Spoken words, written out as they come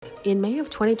In May of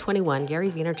 2021,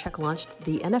 Gary Vaynerchuk launched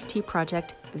the NFT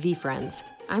project VeeFriends.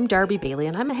 I'm Darby Bailey,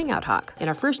 and I'm a Hangout hawk. In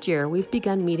our first year, we've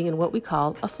begun meeting in what we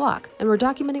call a Flawk, and we're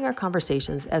documenting our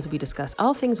conversations as we discuss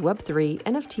all things Web3,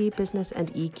 NFT, business,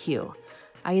 and EQ.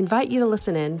 I invite you to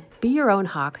listen in, be your own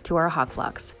hawk to our hawk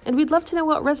flocks, and we'd love to know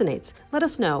what resonates. Let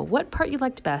us know what part you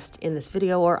liked best in this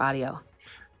video or audio.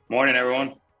 Morning,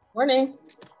 everyone. Morning.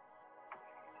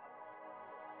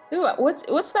 Ooh,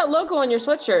 what's that logo on your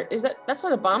sweatshirt? That's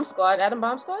not a bomb squad, Adam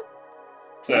Bomb Squad?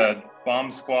 It's a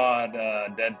Bomb Squad,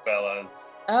 Dead Fellas.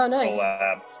 Oh, nice.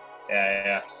 Collab.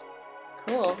 Yeah.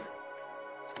 Cool.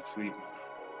 Sweet.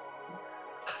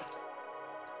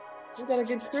 We got a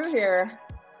good crew here.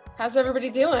 How's everybody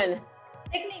doing?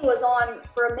 Signy was on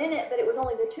for a minute, but it was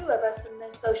only the two of us, and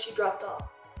then so she dropped off.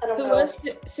 I don't know. Who was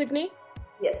Signy?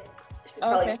 Yes. She's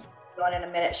probably on in a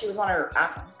minute. She was on her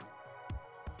iPhone.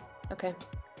 Okay.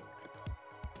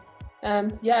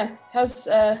 Yeah. How's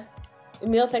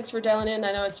Emil? Thanks for dialing in.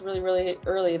 I know it's really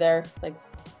early there, like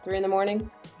 3 in the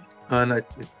morning. No,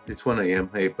 it's 1 a.m.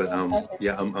 Hey, but Okay.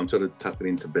 yeah, I'm sort of tucking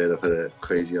into bed. I've had a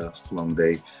crazy ass long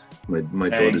day. My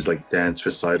daughter's like dance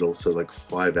recital, so it's like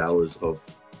 5 hours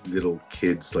of little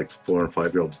kids, like 4 and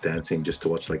 5 year olds dancing just to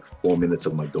watch like 4 minutes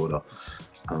of my daughter.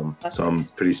 So I'm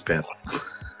pretty spent.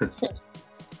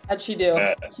 How'd she do?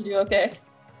 Did she do okay?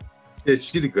 Yeah,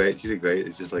 she did great.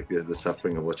 It's just like the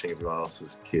suffering of watching everyone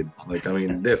else's kid. Like, I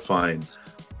mean, they're fine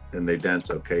and they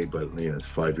dance okay, but you know,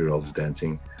 it's 5-year-olds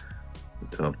dancing.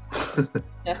 But,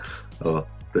 yeah. Oh,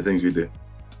 the things we do.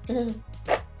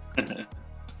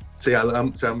 So yeah,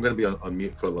 I'm going to be on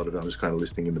mute for a lot of it. I'm just kind of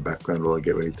listening in the background while I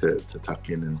get ready to tuck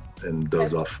in and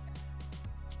doze off.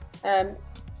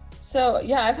 So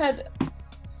yeah, I've had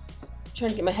trying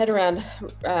to get my head around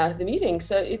the meeting.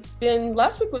 So it's been,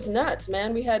 last week was nuts,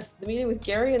 man. We had the meeting with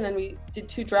Gary, and then we did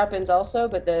 2 drop-ins also,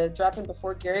 but the drop-in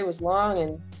before Gary was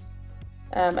long.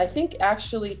 And I think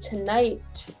actually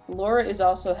tonight, Laura is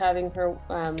also having her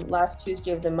last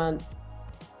Tuesday of the month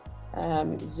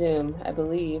Zoom, I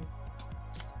believe.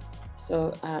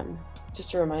 So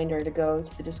just a reminder to go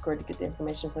to the Discord to get the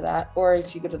information for that. Or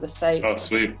if you go to the site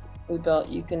sweet. we built,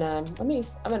 you can, I'm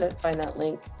gonna find that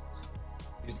link.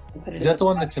 Is that the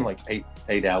one that's in like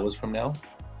eight hours from now?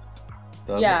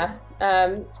 Yeah.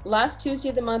 Last Tuesday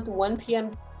of the month, 1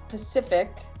 p.m.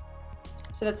 Pacific.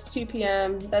 So that's 2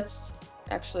 p.m. That's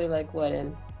actually like what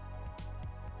in?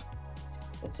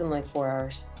 It's in like 4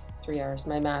 hours, 3 hours.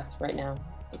 My math right now,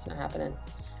 it's not happening.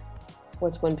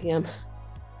 What's 1 p.m.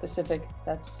 Pacific?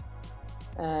 That's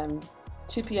 2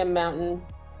 p.m. Mountain,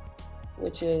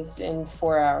 which is in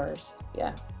 4 hours.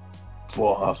 Yeah.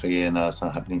 4 hours. Yeah, no, it's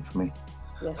not happening for me.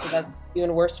 Yeah, so that's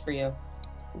even worse for you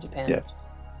in Japan. Yeah.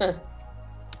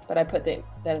 But I put that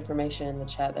information in the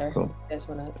chat there. Cool. If you guys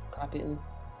want to copy it and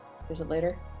use it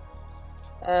later.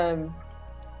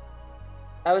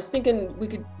 I was thinking we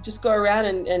could just go around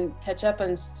and catch up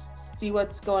and see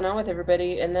what's going on with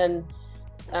everybody. And then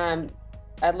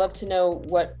I'd love to know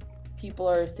what people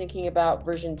are thinking about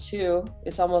version 2.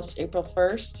 It's almost April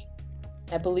 1st.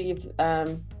 I believe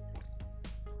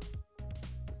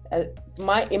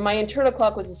my internal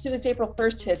clock was as soon as April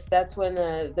 1st hits, that's when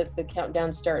the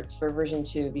countdown starts for version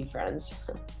 2 of VeeFriends.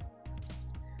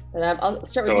 And I'll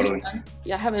start with you, Sean.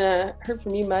 Yeah, I haven't heard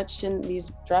from you much in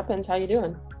these drop-ins. How you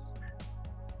doing?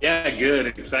 Yeah, good.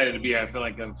 Excited to be here. I feel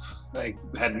like I've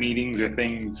had meetings or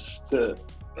things to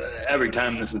every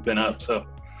time this has been up. So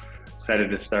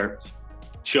excited to start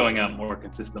showing up more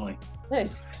consistently.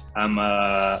 Nice. I'm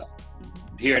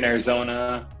here in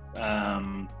Arizona.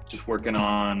 Just working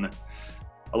on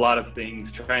a lot of things,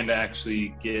 trying to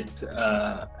actually get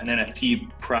an NFT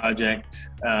project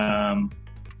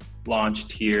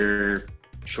launched here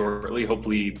shortly,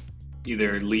 hopefully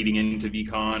either leading into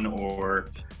VCon or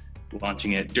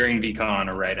launching it during VCon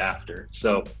or right after.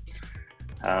 So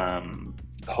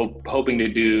hoping to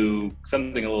do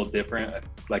something a little different,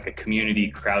 like a community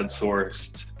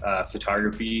crowdsourced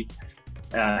photography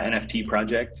NFT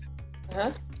project.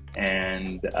 Uh-huh.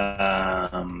 And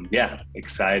yeah,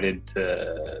 excited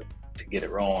to get it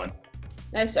rolling.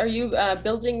 Nice. Are you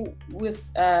building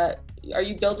with? Are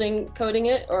you building coding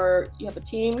it, or you have a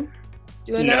team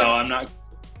doing that? No, I'm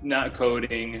not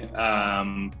coding.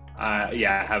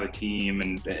 I have a team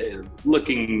and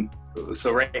looking.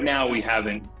 So right now we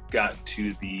haven't got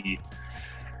to the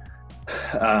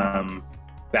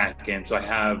back end. So I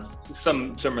have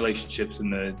some relationships in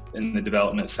the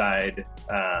development side.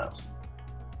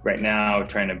 Right now,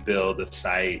 trying to build a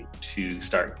site to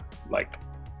start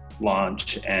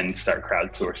launch and start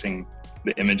crowdsourcing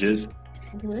the images.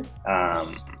 Mm-hmm.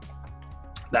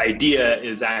 The idea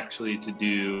is actually to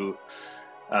do,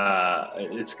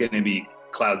 it's going to be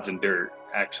clouds and dirt,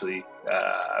 actually.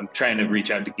 I'm trying to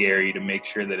reach out to Gary to make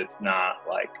sure that it's not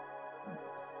like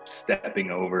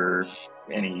stepping over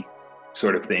any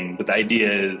sort of thing. But the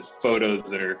idea is photos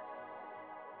that are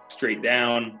straight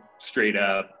down, straight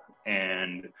up,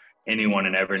 and anyone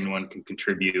and everyone can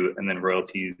contribute, and then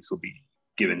royalties will be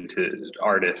given to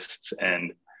artists.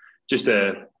 And just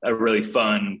a really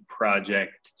fun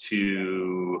project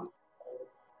to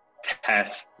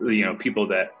test, people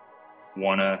that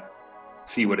want to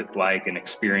see what it's like and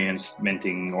experience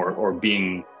minting or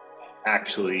being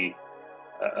actually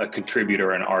a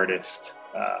contributor, an artist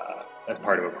as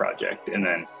part of a project. And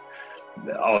then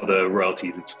all the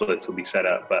royalties and splits will be set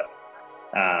up. But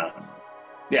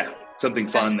something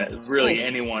fun that really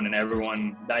anyone and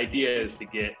everyone, the idea is to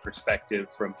get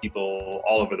perspective from people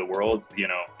all over the world,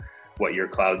 what your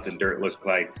clouds and dirt look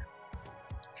like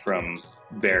from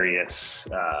various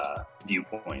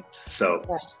viewpoints. So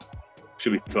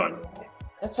should be fun.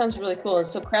 That sounds really cool. And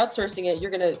so crowdsourcing it,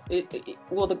 you're gonna,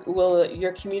 will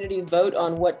your community vote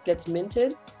on what gets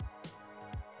minted?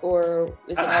 Or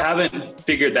is it? I haven't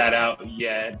figured that out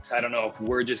yet. I don't know if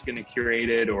we're just gonna curate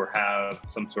it or have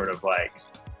some sort of like,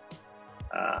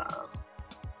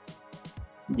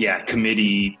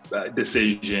 committee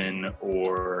decision,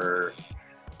 or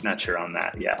not sure on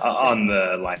that yet. On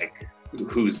the like,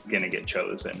 who's gonna get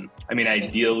chosen. I mean,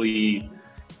 ideally,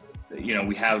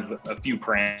 we have a few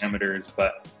parameters,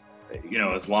 but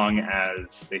as long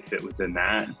as they fit within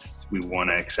that, we want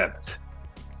to accept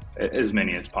as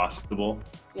many as possible.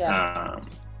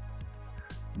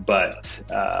 But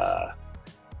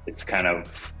it's kind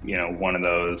of one of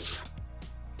those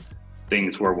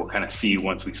things where we'll kind of see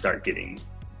once we start getting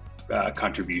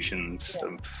contributions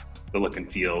of the look and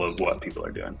feel of what people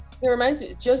are doing. It reminds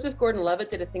me, Joseph Gordon-Levitt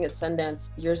did a thing at Sundance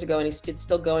years ago, and it's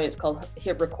still going. It's called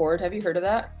Hit Record. Have you heard of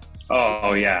that?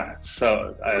 Oh yeah.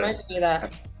 So it reminds me of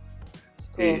that. It's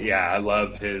cool. Yeah, I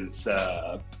love his.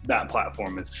 That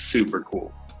platform is super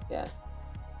cool. Yeah.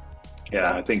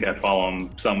 Yeah, I think I follow him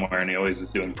somewhere, and he always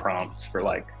is doing prompts for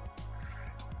like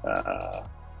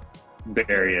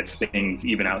various things,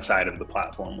 even outside of the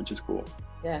platform, which is cool.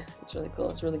 Yeah, it's really cool.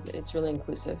 It's really good. It's really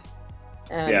inclusive.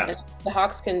 And the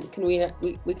Hawks can we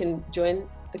can join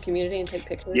the community and take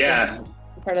pictures? Yeah.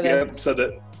 Part of that.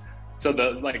 So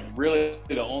the like really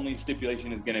the only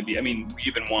stipulation is going to be, I mean, we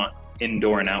even want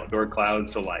indoor and outdoor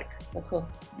clouds. So like, cool.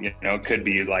 It could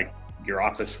be like your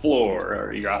office floor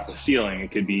or your office ceiling.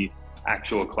 It could be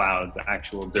actual clouds,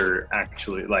 actual dirt,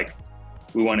 actually like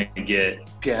we want to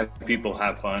have people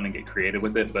have fun and get creative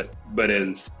with it, but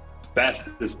as best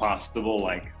as possible,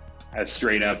 like as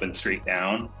straight up and straight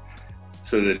down,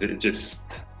 so that it just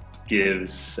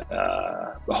gives,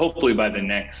 hopefully by the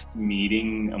next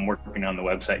meeting, I'm working on the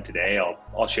website today,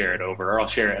 I'll share it over, or I'll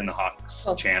share it in the Hawks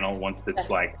channel once it's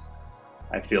like,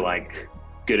 I feel like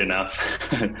good enough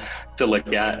to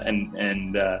look at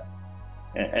and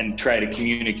try to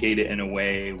communicate it in a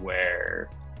way where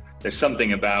there's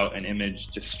something about an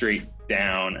image just straight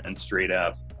down and straight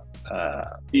up.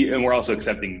 And we're also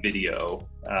accepting video.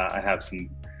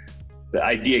 The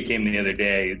idea came the other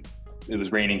day. It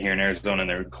was raining here in Arizona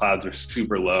and the clouds were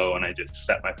super low, and I just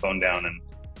set my phone down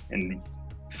and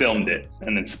filmed it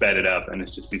and then sped it up, and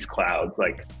it's just these clouds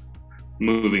like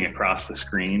moving across the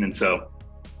screen. And so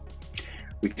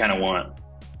we kind of want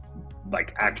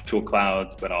like actual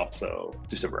clouds, but also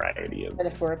just a variety of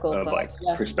metaphorical of clouds,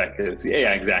 like perspectives.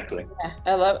 Yeah, exactly.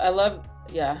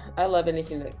 Yeah, I love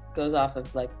anything that goes off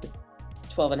of like the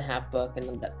 12.5 book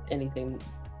and anything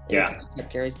that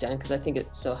Gary's done, because I think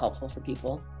it's so helpful for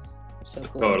people. It's so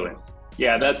cool. Totally.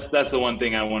 Yeah, that's the one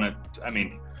thing I want to, I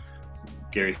mean,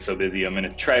 Gary's so busy. I'm going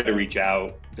to try to reach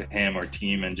out to him or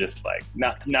team and just like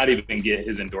not even get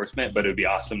his endorsement, but it would be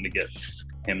awesome to get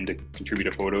him to contribute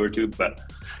a photo or two. But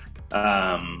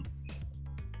I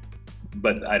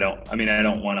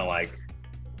don't want to like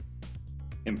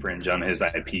infringe on his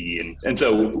IP, and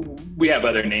so we have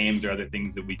other names or other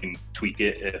things that we can tweak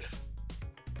it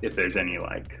if there's any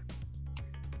like,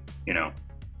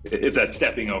 if that's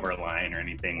stepping over a line or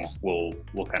anything, we'll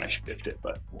kind of shift it.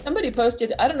 But somebody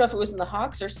posted, I don't know if it was in the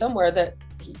Hawks or somewhere, that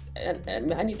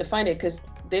and I need to find it, because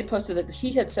they posted that he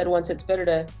had said once it's better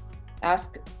to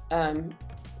ask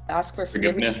for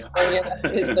forgiveness.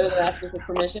 It's better than asking for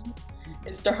permission.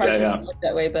 It's hard to look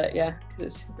that way, but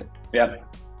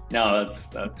no, that's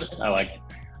I like.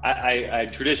 I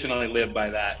traditionally live by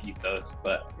that ethos,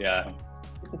 but yeah,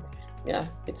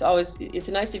 it's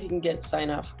nice if you can get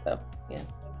sign off though.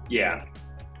 Yeah.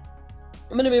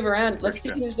 I'm gonna move around. Let's see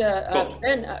who's cool.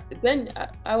 Ben,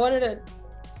 I wanted to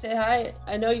say hi.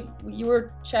 I know you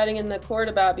were chatting in the court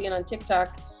about being on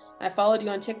TikTok. I followed you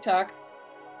on TikTok.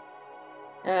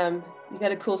 You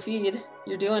got a cool feed.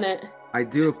 You're doing it. I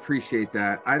do appreciate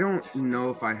that. I don't know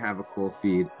if I have a cool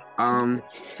feed.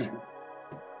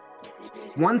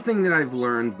 One thing that I've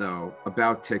learned though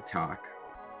about TikTok,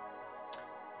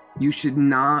 you should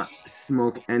not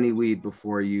smoke any weed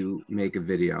before you make a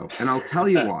video. And I'll tell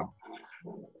you why.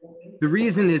 The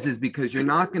reason is because you're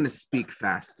not going to speak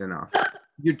fast enough.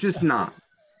 You're just not.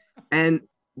 And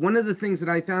one of the things that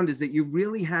I found is that you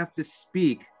really have to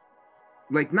speak,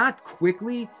 like not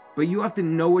quickly, but you have to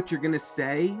know what you're going to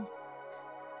say.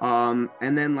 And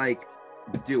then like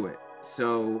do it.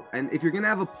 So, and if you're going to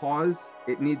have a pause,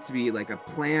 it needs to be like a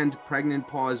planned pregnant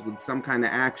pause with some kind of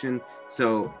action.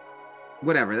 So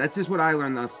whatever, that's just what I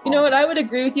learned thus far. You know what, I would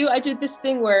agree with you. I did this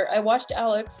thing where I watched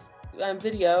Alex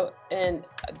video, and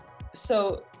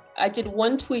so I did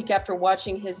one tweak after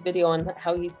watching his video on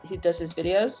how he does his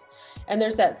videos. And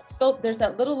there's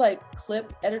that little like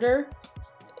clip editor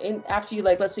in after you,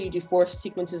 like, let's say you do 4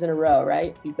 sequences in a row,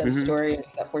 right? You've got a story and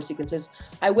you've got 4 sequences.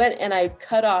 I went and I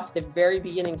cut off the very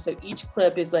beginning. So each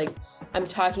clip is like, I'm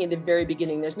talking at the very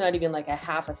beginning. There's not even like a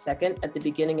half a second at the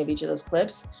beginning of each of those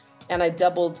clips. And I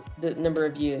doubled the number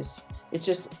of views. It's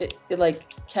just, it like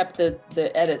kept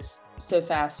the edits so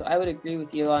fast. So I would agree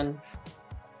with you on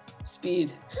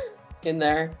speed in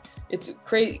there. It's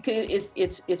crazy.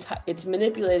 It's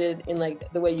manipulated in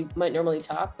like the way you might normally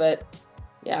talk, but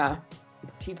yeah,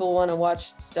 people want to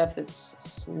watch stuff that's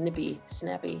snappy.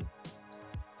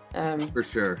 For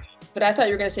sure. But I thought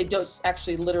you were going to say don't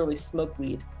actually literally smoke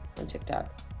weed on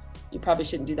TikTok. You probably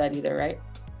shouldn't do that either, right?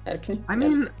 I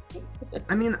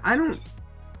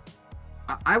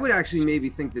would actually maybe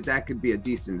think that could be a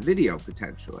decent video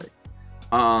potentially.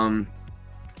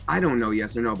 I don't know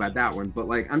yes or no about that one, but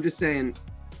like, I'm just saying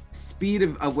speed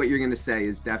of what you're going to say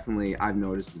is definitely, I've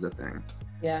noticed, is a thing.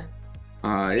 Yeah.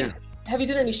 Yeah. Have you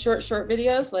done any short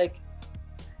videos? Like,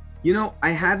 you know, I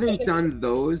haven't done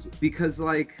those because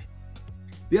like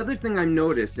the other thing I'm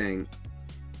noticing,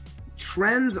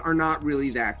 trends are not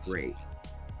really that great.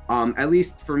 At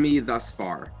least for me thus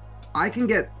far. I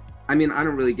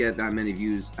don't really get that many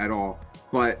views at all,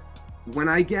 but when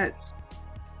I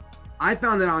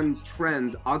found that on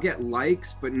trends, I'll get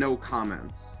likes, but no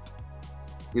comments.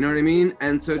 You know what I mean?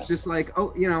 And so it's just like,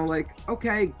 oh, you know, like,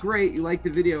 okay, great. You like the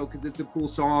video because it's a cool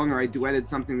song, or I duetted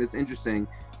something that's interesting.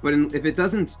 But if it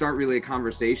doesn't start really a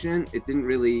conversation, it didn't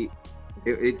really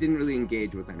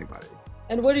engage with anybody.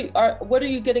 And what are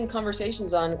you getting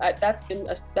conversations on? That's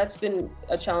been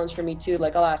a challenge for me too.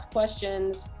 Like, I'll ask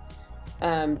questions.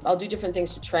 I'll do different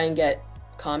things to try and get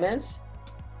comments.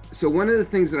 So one of the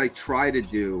things that I try to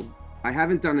do, I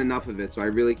haven't done enough of it, so I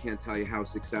really can't tell you how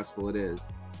successful it is.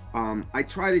 I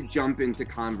try to jump into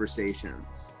conversations,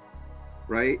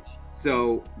 right?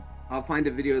 So I'll find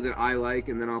a video that I like,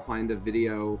 and then I'll find a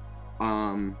video,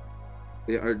 or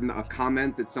a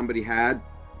comment that somebody had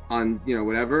on, you know,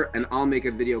 whatever, and I'll make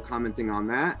a video commenting on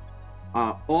that.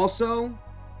 Also,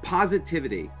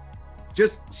 positivity,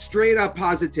 just straight up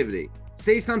positivity.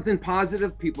 Say something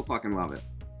positive, people fucking love it.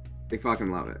 They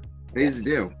fucking love it. They just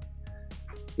do.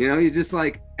 You know, you just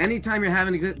like, anytime you're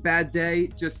having a bad day,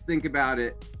 just think about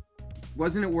it.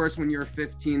 Wasn't it worse when you were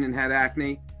 15 and had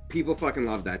acne? People fucking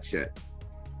love that shit.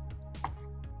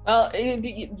 Well,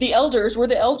 the elders, we're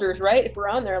the elders, right? If we're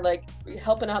on there, like,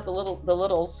 helping out the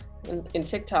littles in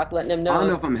TikTok, letting them know. I don't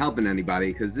know if I'm helping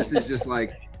anybody, because this is just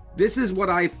like, this is what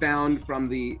I found from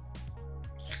the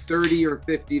 30 or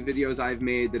 50 videos I've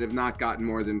made that have not gotten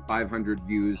more than 500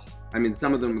 views. I mean,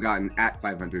 some of them have gotten at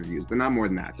 500 views, but not more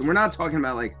than that. So we're not talking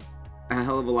about like a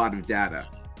hell of a lot of data.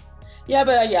 Yeah,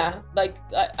 but like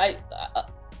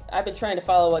I've been trying to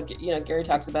follow what, you know, Gary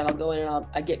talks about. I'll go in and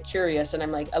I get curious, and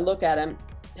I'm like, I look at him,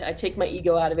 I take my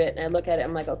ego out of it, and I look at it.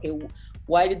 I'm like, okay,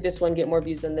 why did this one get more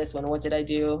views than this one? What did I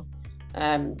do?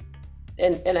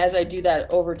 And as I do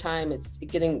that over time, it's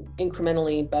getting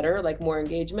incrementally better, like more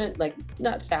engagement, like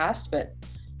not fast, but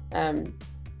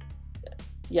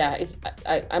yeah,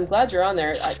 I'm glad you're on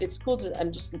there. It's cool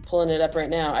I'm just pulling it up right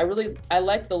now. I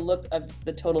like the look of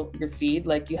your feed.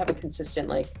 Like, you have a consistent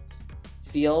like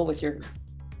feel with your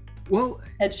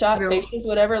headshot, faces,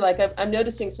 whatever. Like, I'm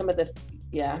noticing some of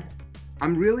yeah.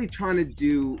 I'm really trying to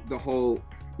do the whole,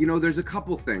 you know, there's a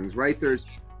couple things, right? There's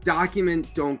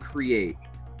document, don't create.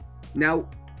 Now,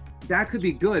 that could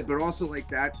be good, but also like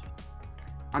that,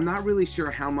 I'm not really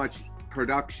sure how much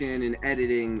production and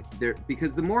editing there,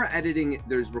 because the more editing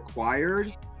there's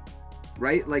required,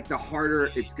 right? Like, the harder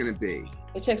it's going to be.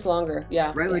 It takes longer.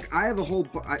 Yeah. Right. Yeah. Like, I have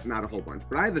not a whole bunch,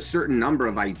 but I have a certain number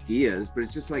of ideas, but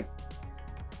it's just like,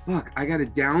 fuck, I gotta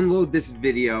download this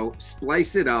video,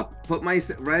 splice it up, put my,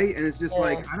 right? And it's just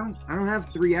like, I don't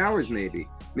have 3 hours maybe.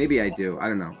 Maybe I do, I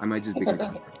don't know. I might just be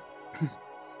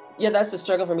Yeah, that's the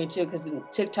struggle for me too, because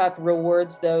TikTok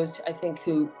rewards those, I think,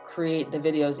 who create the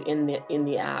videos in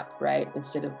the app, right?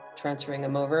 Instead of transferring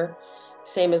them over.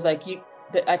 Same as like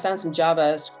I found some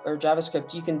Java or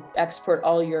JavaScript. You can export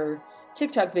all your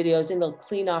TikTok videos and they'll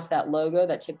clean off that logo,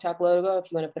 that TikTok logo,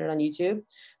 if you want to put it on YouTube.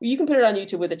 You can put it on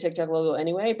YouTube with the TikTok logo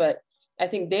anyway, but I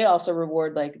think they also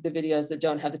reward like the videos that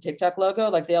don't have the TikTok logo.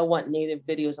 Like they all want native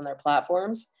videos on their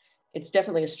platforms. It's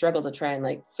definitely a struggle to try and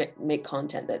like make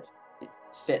content that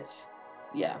fits.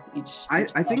 Yeah,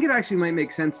 I think it actually might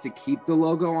make sense to keep the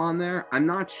logo on there. I'm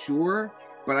not sure,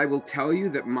 but I will tell you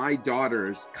that my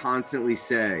daughters constantly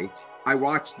say, I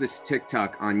watched this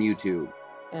TikTok on YouTube.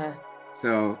 Yeah.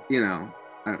 So, you know,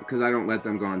 because I don't let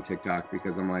them go on TikTok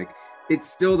because I'm like, it's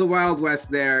still the Wild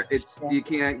West there. You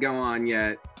can't go on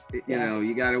yet. You know,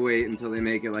 you got to wait until they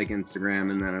make it like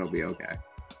Instagram and then it'll be okay.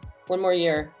 One more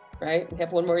year, right? We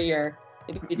have one more year.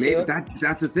 Maybe two.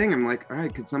 That's the thing. I'm like, all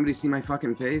right, could somebody see my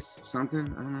fucking face?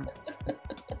 Something? I don't know.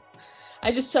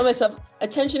 I just tell myself,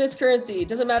 attention is currency. It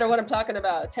doesn't matter what I'm talking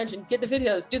about. Attention, get the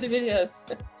videos, do the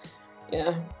videos.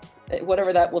 Yeah,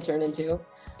 whatever that will turn into.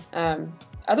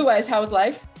 Otherwise, how's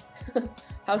life?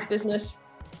 How's business?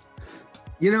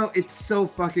 You know, it's so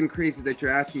fucking crazy that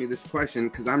you're asking me this question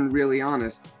because I'm really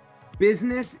honest.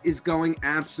 Business is going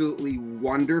absolutely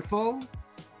wonderful.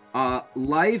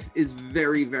 Life is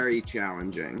very, very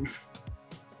challenging.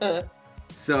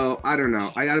 So I don't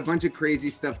know. I got a bunch of crazy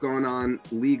stuff going on,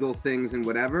 legal things and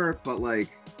whatever, but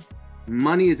like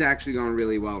money is actually going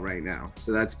really well right now.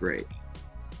 So that's great.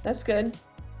 That's good.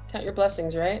 Count your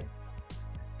blessings, right?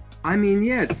 I mean,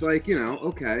 yeah, it's like, you know,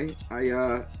 okay.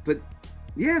 But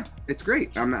yeah, it's great.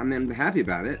 I'm happy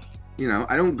about it. You know,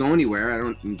 I don't go anywhere. I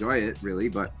don't enjoy it really,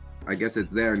 but I guess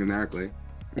it's there numerically.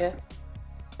 Yeah.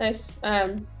 Nice.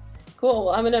 Cool.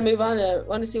 Well, I'm gonna move on. I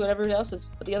want to see what everybody else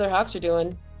is, what the other Hawks are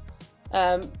doing.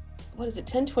 What is it?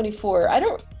 10:24. I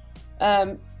don't.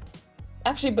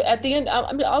 Actually, but at the end,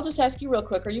 I'll just ask you real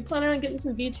quick. Are you planning on getting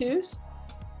some V2s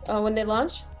when they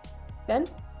launch, Ben?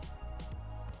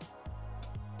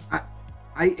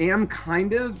 I am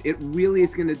kind of. It really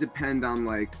is going to depend on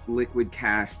like liquid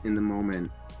cash in the moment,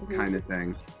 kind of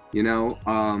thing. You know.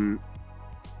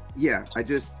 Yeah.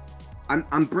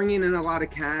 I'm bringing in a lot of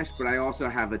cash, but I also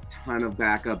have a ton of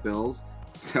backup bills.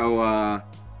 So,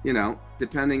 you know,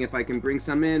 depending if I can bring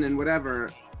some in and whatever,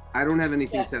 I don't have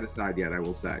anything set aside yet, I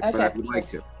will say, but I would like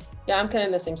to. Yeah, I'm kind of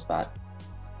in the same spot.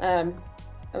 I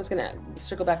was going to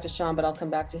circle back to Sean, but I'll come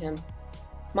back to him.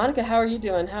 Monica, how are you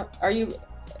doing? How are you?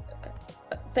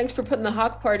 Thanks for putting the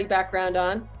Hawk Party background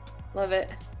on. Love it.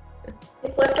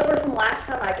 It's left over from last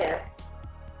time, I guess.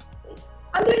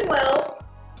 I'm doing well.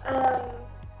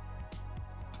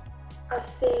 I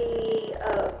see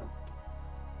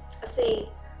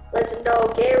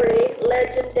legendary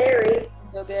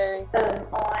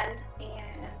on,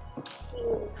 and he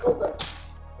was told to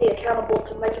be accountable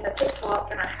to making a TikTok,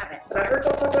 and I haven't. But I heard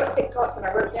y'all talk about TikToks, and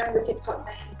I wrote down your TikTok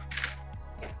names.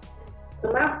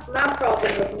 So my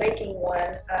problem with making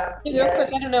one. Real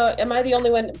quick, I don't know. Am I the only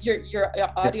one? Your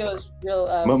audio is real.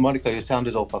 Monica, your sound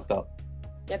is all fucked up.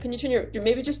 Yeah, can you turn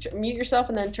maybe just mute yourself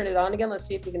and then turn it on again? Let's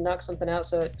see if we can knock something out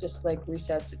so it just like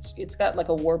resets. It's got like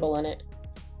a warble in it.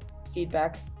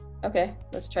 Feedback. Okay,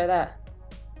 let's try that.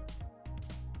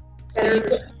 So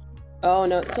oh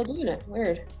no, it's still doing it.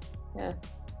 Weird. Yeah.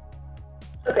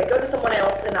 Okay, go to someone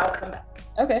else and I'll come back.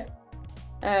 Okay.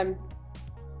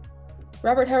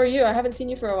 Robert, how are you? I haven't seen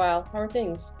you for a while. How are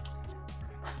things?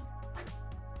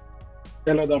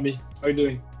 Hello, Darby. How are you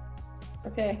doing?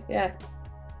 Okay, yeah.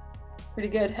 Pretty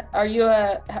good. Are you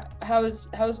how's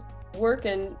work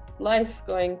and life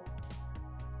going?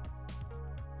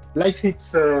 Life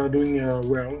is doing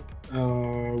well.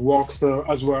 Works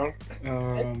as well.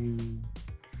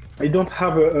 I don't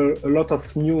have a lot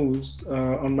of news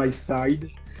on my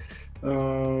side.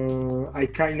 I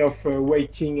kind of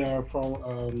waiting for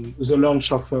the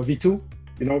launch of V2,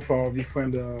 you know, for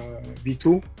VeeFriends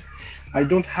V2. I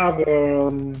don't have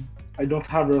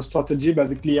a strategy.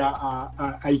 Basically,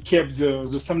 I kept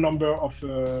the same number of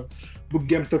book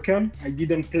game token. I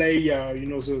didn't play, you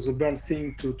know, the burn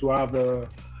thing to have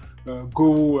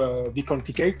go Vicon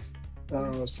tickets.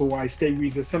 So I stay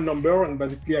with the same number, and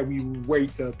basically I will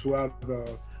wait to have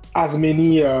as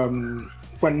many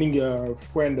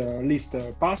friend list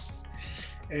pass,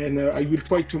 and I will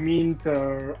try to mint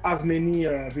as many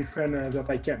VeeFriends that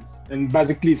I can. And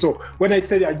basically, so when I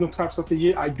say I don't have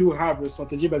strategy, I do have a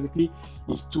strategy. Basically,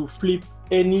 is to flip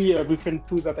any VeeFriends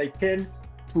tools that I can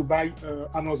to buy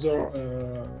another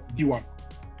V1.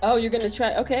 Oh, you're gonna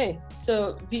try. Okay,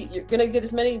 so you're gonna get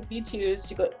as many V2s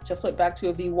to flip back to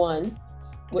a V1.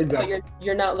 But Exactly.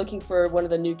 you're not looking for one of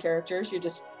the new characters. You're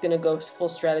just gonna go full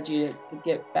strategy to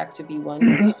get back to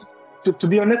V1. To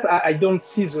be honest, I don't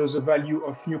see the value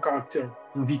of new character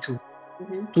in V2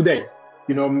 today.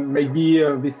 You know, maybe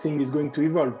this thing is going to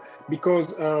evolve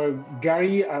because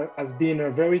Gary has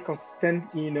been very consistent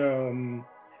in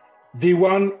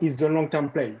V1 is a long-term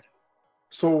play.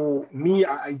 So me,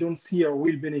 I don't see a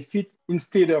real benefit.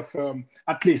 Instead of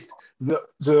at least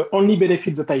the only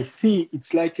benefit that I see,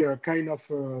 it's like a kind of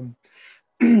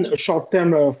a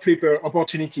short-term flipper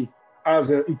opportunity, as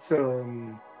it's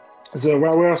the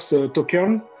reverse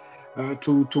token.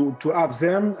 To have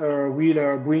them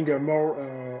will bring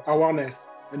more awareness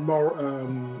and more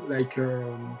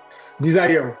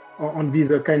desire on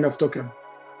this kind of token.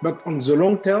 But on the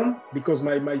long term, because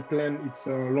my plan it's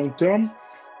long term,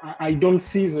 I don't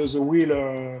see the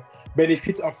real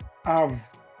benefit of have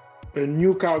a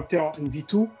new character in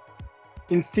V2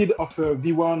 instead of a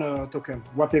V1 token,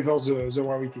 whatever the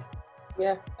rarity.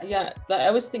 Yeah,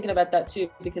 I was thinking about that too,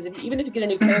 because even if you get a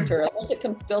new character, unless it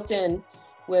comes built in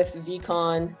with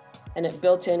VCon and it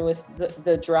built in with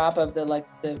the drop of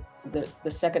the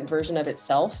second version of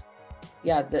itself,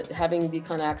 yeah, that having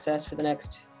VCon access for the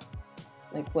next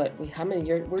how many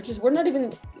years?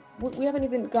 We haven't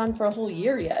even gone for a whole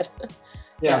year yet.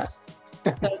 Yes.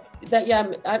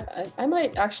 I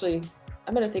might actually,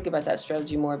 I'm gonna think about that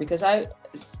strategy more, because I'm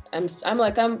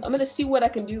gonna see what I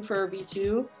can do for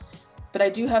V2, but I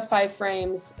do have 5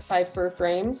 fur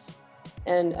frames,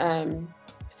 and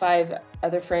 5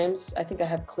 other frames I think I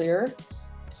have clear.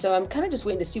 So I'm kind of just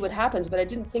waiting to see what happens, but I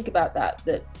didn't think about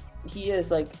that he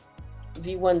is like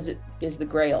V1's is the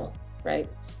grail, right?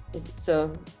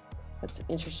 So that's an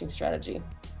interesting strategy.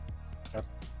 Yes.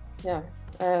 Yeah.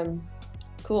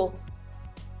 Cool.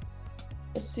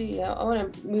 Let's see. I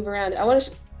want to move around. I want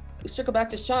to circle back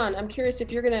to Sean. I'm curious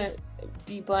if you're going to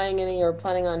be buying any or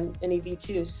planning on any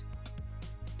V2s.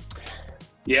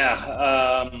 Yeah.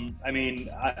 I mean,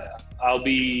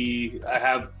 I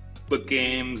have book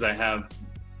games. I have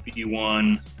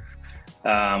V1.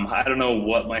 I don't know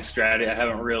what my strategy. I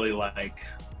haven't really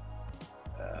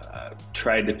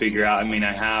tried to figure out. I mean,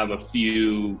 I have a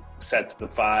few sets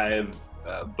of 5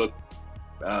 book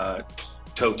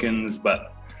tokens,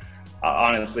 but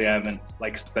honestly, I haven't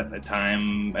spent the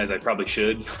time as I probably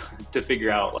should to figure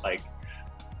out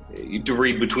to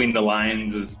read between the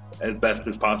lines as best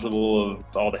as possible of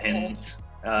all the hints.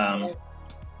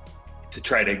 To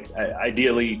try to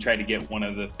ideally try to get one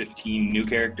of the 15 new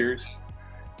characters,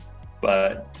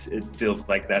 but it feels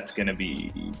like that's going to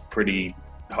be pretty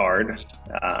hard.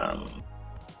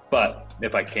 But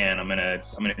if I can, I'm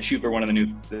gonna shoot for one of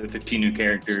the 15 new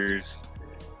characters,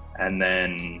 and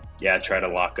then try to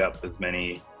lock up as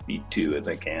many V2 as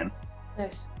I can.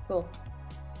 Nice, cool.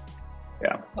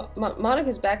 Yeah. Well,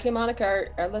 Monica's back. Hey, Monica,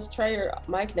 let's try your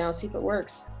mic now. See if it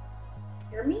works.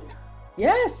 Hear me?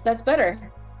 Yes, that's better.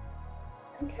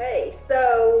 Okay,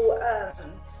 so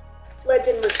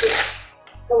Legend was just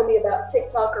telling me about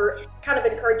TikTok, or kind of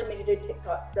encouraging me to do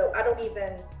TikTok. So I've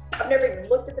never even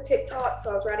looked at the TikTok,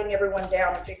 so I was writing everyone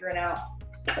down and figuring out,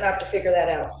 and I have to figure that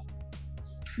out.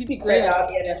 You'd be great. I'll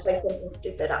be able to play something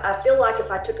stupid. I feel like if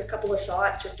I took a couple of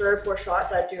shots or 3 or 4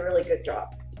 shots, I'd do a really good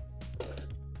job,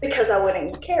 because I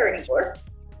wouldn't care anymore.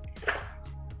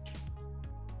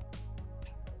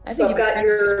 So I've got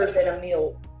yours in a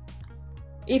meal.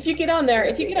 If you get on there,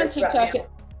 if you get on TikTok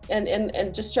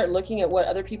and just start looking at what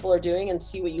other people are doing and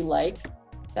see what you like,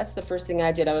 that's the first thing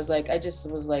I did. I was like,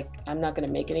 I'm not going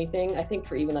to make anything. I think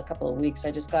for even a couple of weeks,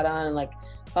 I just got on and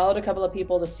followed a couple of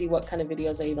people to see what kind of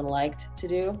videos I even liked to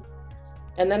do.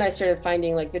 And then I started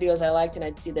finding videos I liked, and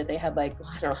I'd see that they had I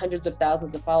don't know, hundreds of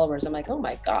thousands of followers. I'm like, oh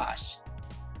my gosh,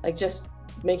 just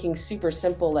making super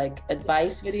simple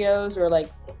advice videos, or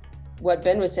what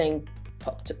Ben was saying,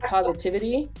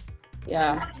 positivity.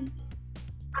 Yeah.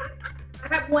 I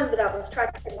have one that I was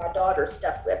trying to do my daughter's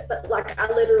stuff with, but I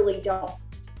literally don't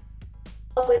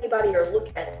follow anybody or look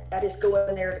at it. I just go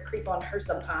in there to creep on her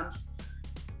sometimes.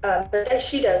 But then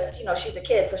she does, she's a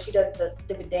kid, so she does the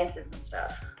stupid dances and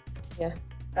stuff. Yeah.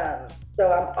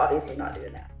 So I'm obviously not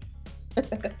doing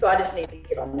that. So I just need to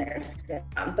get on there.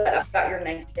 But I've got your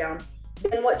names down.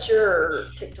 Ben, what's your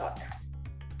TikTok?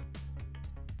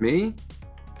 Me?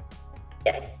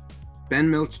 Yes.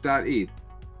 benmilch.eth.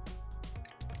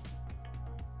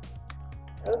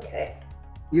 Okay.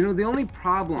 The only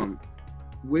problem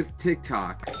with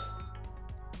TikTok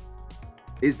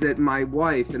is that my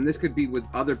wife, and this could be with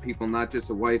other people, not just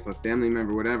a wife, a family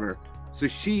member, whatever, So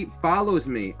she follows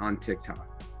me on TikTok,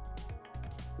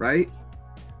 right?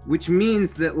 Which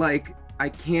means that like I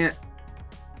can't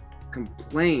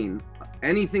complain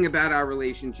anything about our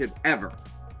relationship ever.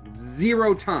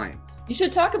 0 times. You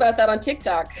should talk about that on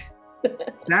TikTok.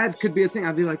 That could be a thing.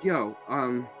 I'd be like, yo,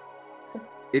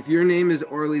 if your name is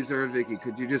Orly Zervicki,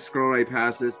 could you just scroll right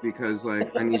past this, because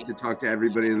like I need to talk to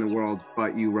everybody in the world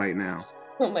but you right now.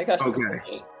 Oh my gosh.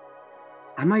 Okay.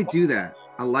 I might do that.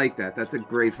 I like that. That's a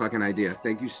great fucking idea.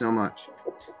 Thank you so much.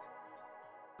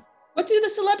 What do the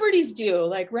celebrities do?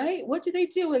 Like, right? What do they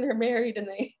do when they're married and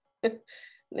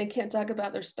they can't talk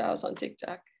about their spouse on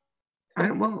TikTok?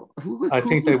 I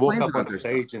think they walk up on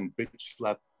stage and bitch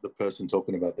slap the person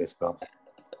talking about their spouse.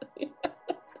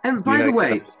 And by the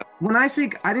way, when I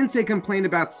didn't say complain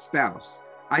about spouse.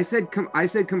 I said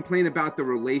complain about the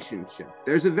relationship.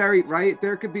 There's a very, right?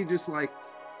 There could be just like,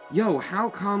 yo, how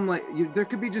come, like, there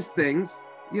could be just things,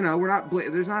 you know,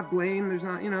 there's not blame, there's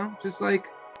not, you know, just like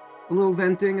a little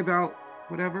venting about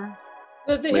whatever.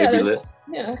 But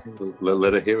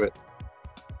Let her hear it.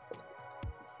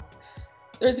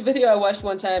 There's a video I watched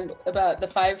one time about the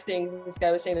 5 things. This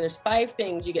guy was saying there's 5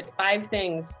 things. You get 5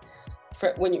 things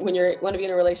for when you want to be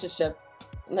in a relationship.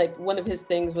 Like one of his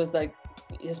things was like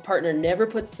his partner never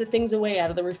puts the things away out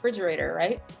of the refrigerator,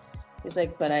 right? He's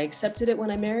like, but I accepted it when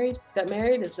I got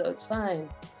married, and so it's fine.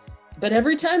 But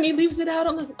every time he leaves it out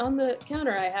on the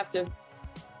counter, I have to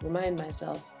remind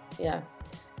myself. Yeah,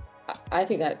 I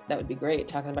think that would be great,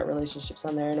 talking about relationships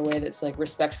on there in a way that's like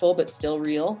respectful but still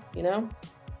real, you know?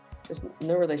 Because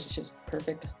no relationship's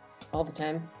perfect all the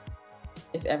time,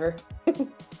 if ever.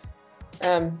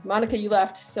 Monica, you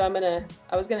left, so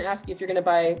I was gonna ask you if you're gonna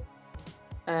buy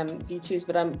V2s,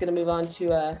 but I'm gonna move on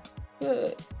to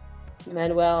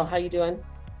Manuel. How you doing?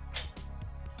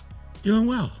 Doing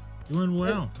well.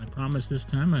 I promise this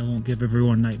time I won't give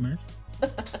everyone nightmares.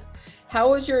 How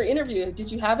was your interview?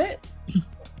 Did you have it?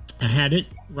 I had it,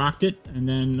 rocked it, and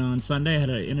then on Sunday I had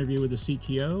an interview with the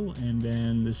CTO, and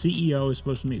then the CEO I was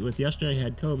supposed to meet with yesterday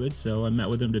had COVID, so I met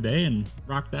with him today and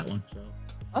rocked that one. So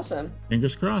awesome.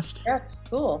 Fingers crossed. Yeah,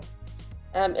 cool.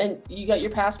 And you got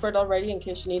your passport already in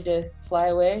case you need to fly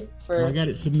away for... I got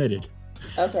it submitted.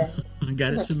 Okay. I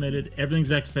got it submitted.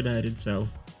 Everything's expedited, so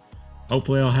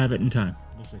hopefully I'll have it in time.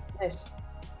 We'll see. Nice.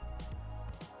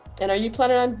 And are you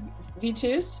planning on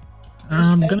V2s?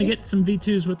 I'm going to get some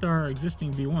V2s with our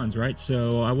existing V1s, right?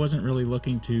 So I wasn't really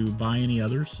looking to buy any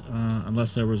others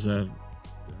unless there was an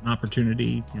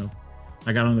opportunity, you know,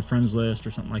 I got on the friends list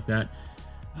or something like that.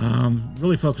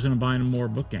 Really focusing on buying more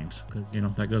book games because, you know,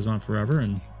 that goes on forever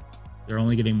and they're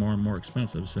only getting more and more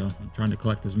expensive. So I'm trying to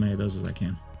collect as many of those as I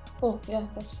can. Cool. Yeah,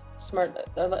 that's smart.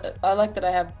 I like that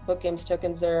I have book games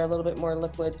tokens. They're a little bit more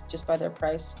liquid just by their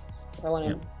price if I want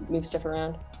to move stuff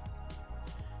around.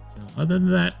 So other than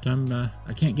that,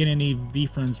 I can't get any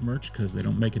VeeFriends merch because they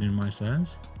don't make it in my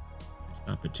size. I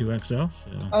stop at 2XL. So.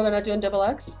 Oh, they're not doing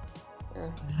XX?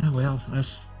 Yeah, well,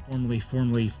 us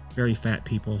formerly very fat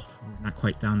people, we're not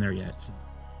quite down there yet. So.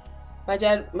 My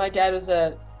dad was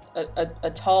a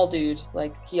tall dude.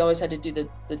 Like he always had to do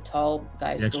the tall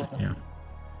guys. Yeah.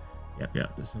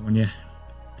 Yep. So when you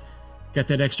got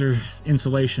that extra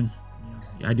insulation, you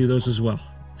know, I do those as well.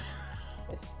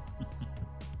 Nice.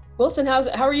 Wilson,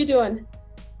 how are you doing?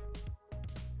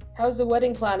 How's the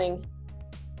wedding planning?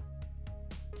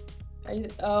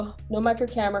 No micro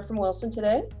camera from Wilson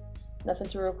today. Nothing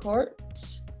to report.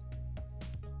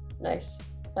 Nice.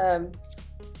 So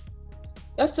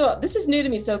this is new to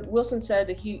me. So Wilson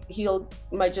said he'll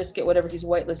might just get whatever he's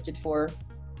whitelisted for.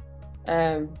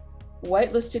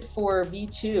 Whitelisted for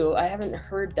V2. I haven't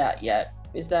heard that yet.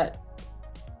 Is that?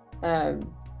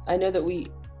 I know that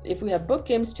if we have book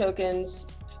games tokens,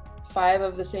 5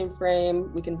 of the same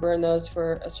frame, we can burn those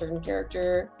for a certain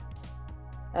character.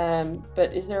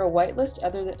 But is there a whitelist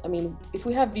other than? I mean, if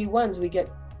we have V1s, we get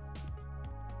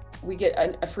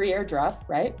a free airdrop,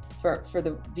 right? For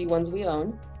the V1s we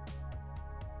own.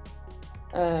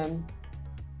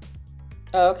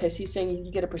 Oh, okay. So he's saying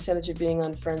you get a percentage of being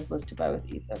on friends list to buy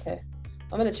with ETH. Okay,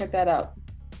 I'm gonna check that out.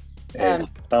 Hey,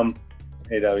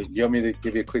 Darby, do you want me to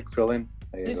give you a quick fill in?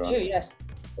 Please do, yes.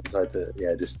 I decided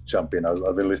to, just jump in.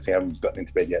 I've been listening. I haven't gotten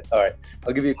into bed yet. All right,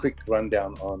 I'll give you a quick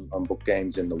rundown on book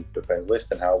games and the friends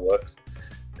list and how it works.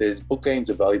 There's book games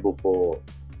available for,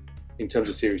 in terms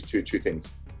of Series 2, 2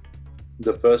 things.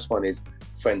 The first one is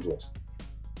friends list.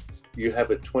 You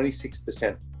have a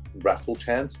 26% raffle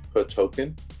chance per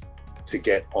token to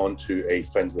get onto a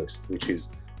friends list, which is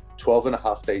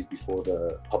 12.5 days before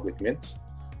the public mint.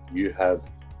 You have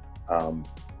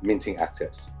minting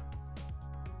access.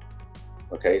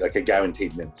 Okay, like a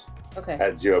guaranteed mint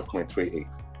at 0.3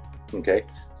 ETH. Okay,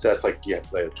 so that's like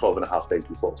 12 and a half days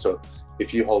before. So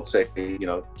if you hold, say,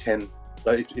 10,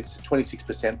 it's a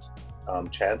 26%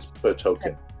 chance per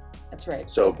token. That's right.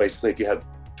 So basically, if you have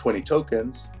 20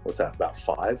 tokens, what's that, about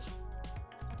 5,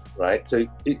 right? So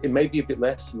it may be a bit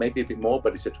less, maybe a bit more,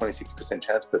 but it's a 26%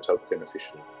 chance per token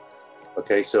officially.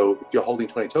 Okay, so if you're holding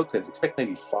 20 tokens, expect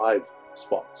maybe 5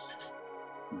 spots,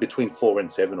 between 4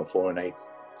 and 7 or 4 and 8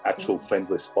 actual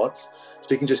friends list spots.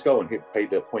 So you can just go and pay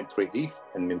the 0.3 ETH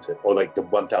and mint it, or like the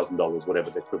 $1,000, whatever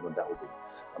the equivalent that will be.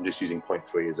 I'm just using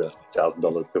 0.3 as a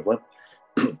 $1,000 equivalent.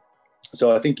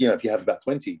 So I think, if you have about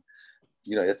 20,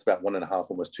 that's about 1.5,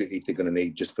 almost 2 ETH you're going to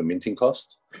need just for minting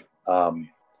cost.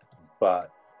 But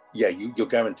yeah, you're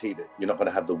guaranteed it. You're not going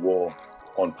to have the war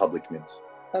on public mint.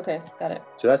 Okay, got it.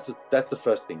 So that's the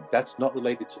first thing. That's not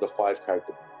related to the 5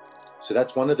 character. So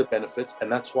that's one of the benefits,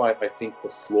 and that's why I think the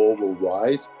floor will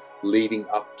rise leading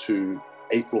up to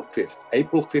April 5th.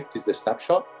 April 5th is the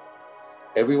snapshot.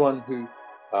 Everyone who,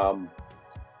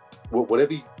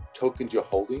 whatever tokens you're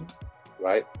holding,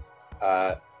 right?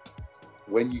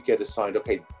 When you get assigned,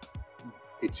 okay,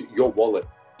 it's your wallet.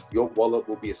 Your wallet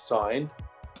will be assigned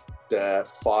the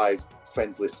 5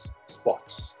 friends list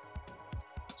spots.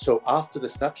 So after the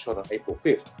snapshot on April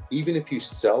 5th, even if you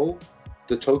sell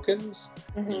the tokens,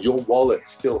 your wallet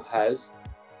still has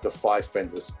the 5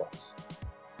 friends list spots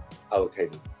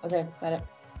allocated. Okay, got it.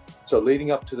 So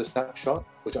leading up to the snapshot,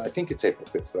 which I think it's April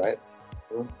 5th, right?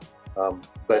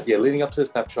 But yeah, leading up to the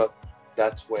snapshot,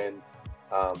 that's when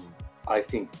I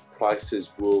think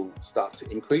prices will start to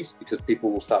increase, because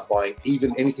people will start buying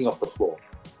anything off the floor.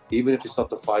 Even if it's not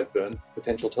the 5 burn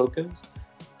potential tokens,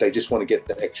 they just want to get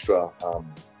the extra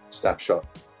snapshot,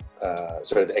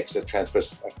 the extra transfer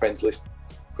friends list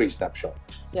pre-snapshot.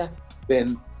 Yeah.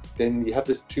 Then you have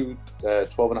this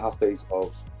 12.5 days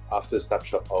after the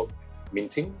snapshot of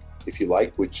minting, if you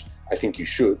like, which I think you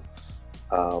should,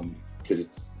 because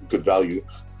it's good value,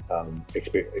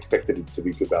 expected it to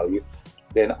be good value.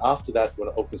 Then after that, when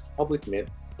it opens to public mint,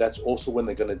 that's also when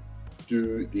they're going to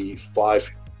do the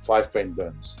 5 friend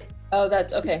burns. Oh,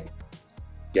 that's okay.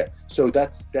 Yeah, so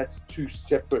that's 2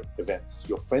 separate events.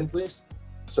 Your friends list.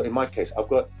 So in my case, I've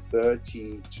got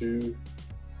 32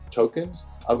 tokens.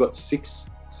 I've got six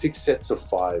sets of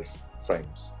 5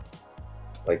 frames,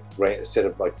 like a set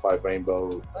of like 5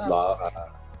 rainbow,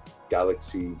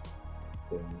 galaxy,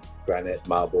 granite,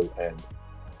 marble, and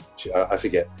I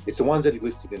forget. It's the ones that he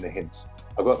listed in the hint.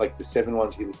 I've got like the 7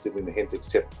 ones he listed in the hint,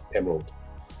 except emerald.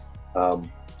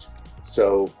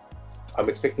 So I'm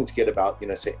expecting to get about,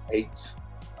 say 8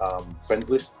 friends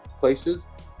list places,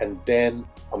 and then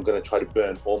I'm going to try to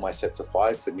burn all my sets of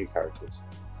 5 for new characters.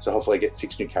 So hopefully I get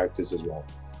 6 new characters as well.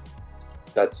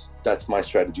 That's my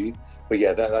strategy. But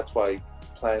yeah, that's why I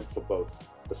plan for both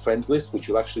the friends list, which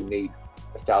you'll actually need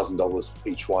 $1,000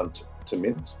 each one to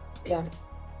mint. Yeah.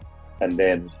 And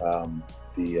then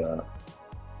the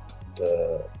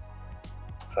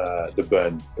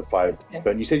burn, the 5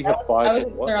 burn. You said you have 5. I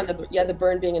wasn't clear on the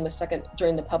burn being in the second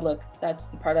during the public. That's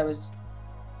the part I was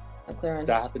unclear on.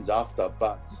 That happens after,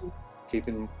 but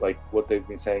keeping like what they've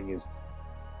been saying is,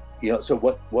 so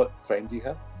what frame do you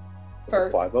have? Fur.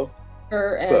 5 of?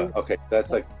 Fur and Fur. Okay,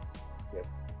 that's like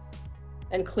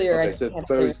and clear. Okay, so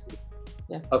fur is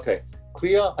okay.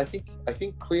 Clear. I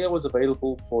think clear was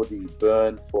available for the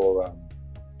burn for.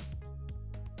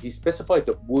 He specified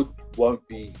that wood won't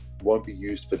be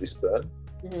used for this burn,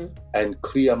 and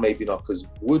clear maybe not, because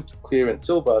wood, clear, and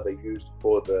silver they used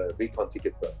for the VeeCon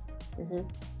ticket burn.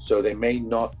 So they may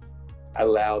not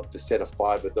allow the set of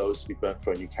 5 of those to be burnt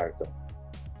for a new character.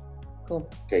 Cool.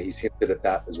 Okay, he's hinted at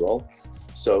that as well.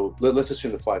 So let's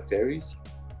assume the 5 fairies.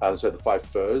 So the 5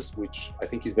 furs, which I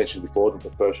think he's mentioned before, that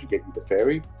the fur should get you the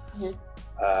fairy.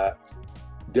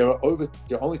 There are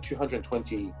only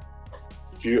 220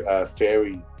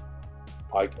 fairy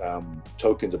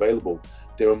tokens available.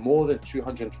 There are more than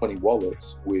 220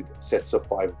 wallets with sets of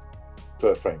 5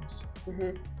 fur frames.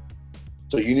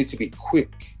 So you need to be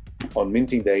quick on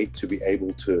minting day to be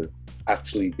able to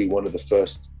actually be one of the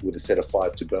first with a set of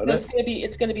 5 to burn it.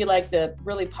 It's gonna be like the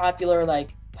really popular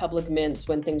like public mints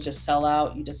when things just sell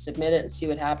out. You just submit it and see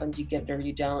what happens. You get it or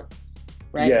you don't.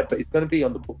 Right? Yeah, but it's going to be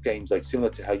on the book games, like similar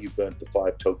to how you burnt the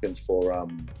 5 tokens for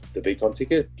the VeeCon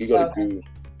ticket. You got to do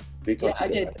VeeCon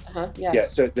ticket. I did. Yeah,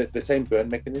 so the same burn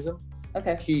mechanism.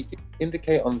 Okay. He did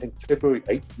indicate on February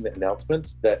 8th in the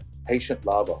announcements that patient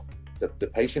larva, the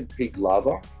patient pig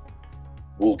larva,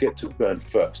 will get to burn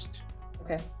first.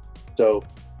 Okay. So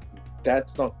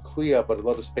that's not clear, but a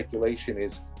lot of speculation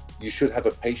is you should have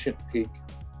a patient pig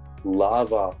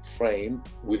larva frame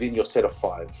within your set of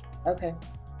 5. Okay.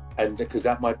 And because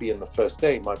that might be in the first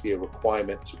day, might be a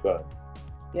requirement to burn.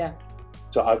 Yeah.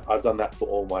 So I've done that for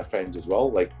all my friends as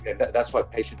well. Like, and that's why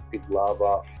Patient Pig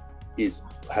Lava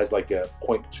has like a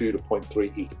 0.2 to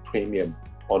 0.3 ETH premium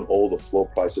on all the floor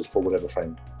prices for whatever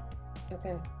frame.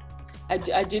 Okay. I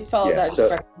did follow that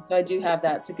instruction, so I do have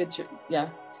that. It's a good, yeah.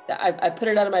 I put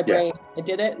it out of my brain. I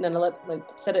did it, and then I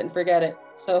set it and forget it.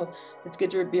 So it's good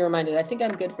to be reminded. I think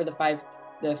I'm good for the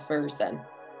furs then.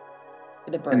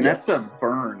 For the burn. And that's a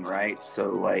burn, right? So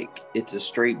like it's a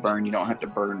straight burn. You don't have to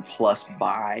burn plus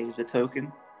buy the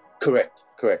token. Correct.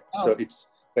 Oh. So it's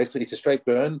basically a straight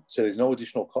burn. So there's no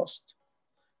additional cost,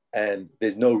 and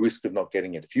there's no risk of not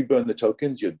getting it. If you burn the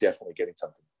tokens, you're definitely getting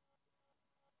something.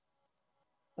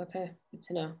 Okay, good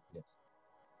to know. Yeah.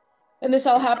 And this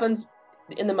all happens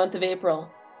in the month of April.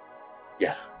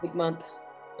 Yeah. Big month.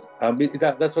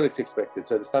 That's what it's expected.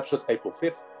 So the snapshot's April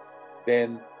 5th.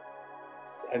 Then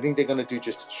I think they're going to do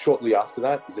just shortly after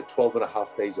that is a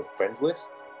 12.5 days of friends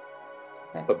list.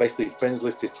 Okay. But basically, friends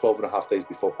list is 12.5 days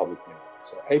before public mint.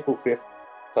 So April 5th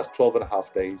plus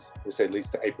 12.5 days, we say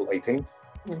leads to April 18th.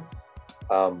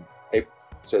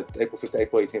 So April 5th to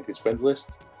April 18th is friends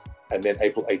list. And then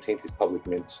April 18th is public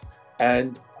mint.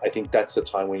 And I think that's the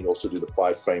time when you also do the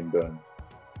 5-frame burn.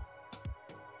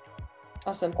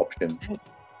 Awesome. Option.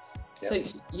 So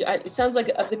it sounds like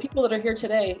of the people that are here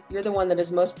today, you're the one that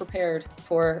is most prepared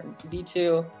for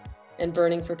V2 and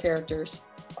burning for characters.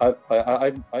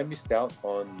 I missed out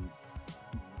on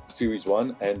Series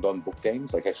 1 and on book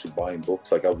games, like actually buying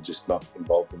books. Like I was just not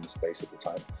involved in the space at the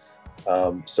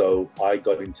time. So I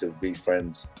got into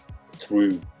VeeFriends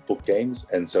through book games.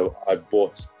 And so I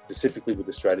bought specifically with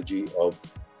the strategy of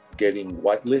getting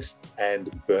whitelist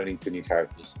and burning for new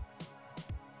characters.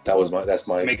 That's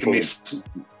my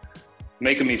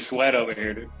making me sweat over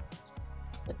here, dude.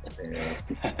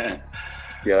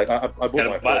 Yeah, like I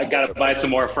gotta buy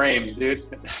some more frames, dude.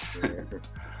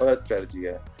 Well, that's strategy,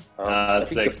 yeah. I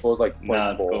think the floor's like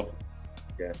 0.4. Cool.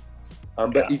 Yeah.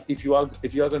 But if you are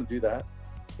going to do that,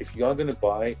 if you are going to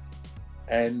buy,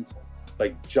 and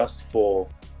like just for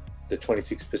the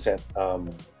 26%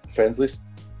 friends list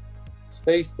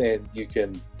space, then you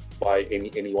can buy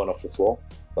any one off the floor,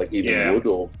 like even wood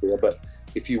or whatever. But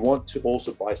if you want to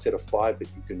also buy a set of 5 that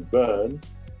you can burn,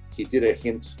 he did a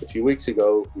hint a few weeks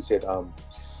ago. He said,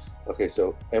 okay,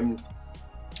 so it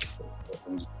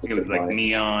was like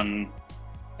neon,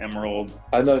 emerald.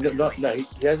 No,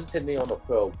 he hasn't said neon or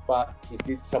pearl, but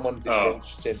someone did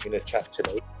mention in a chat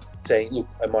today saying, look,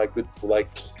 am I good,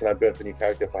 like, can I burn for new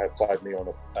character if I have 5 neon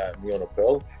or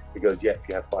pearl? He goes, yeah, if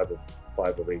you have 5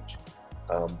 of each.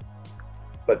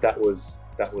 But that was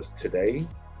today.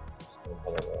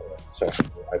 Sorry,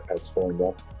 my iPad's falling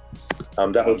down.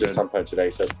 That was just sometime today,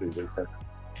 so that's pretty recent.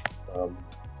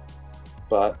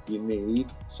 But you need,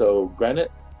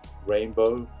 granite,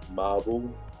 rainbow, marble,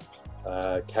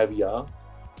 caviar,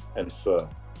 and fur.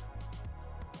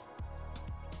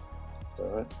 All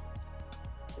right.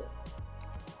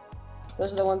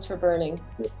 Those are the ones for burning.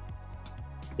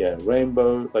 Yeah,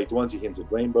 rainbow, like the ones you hinted,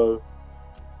 rainbow,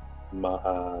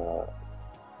 rainbow,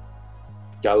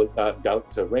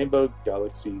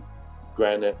 galaxy,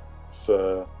 granite,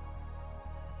 fur,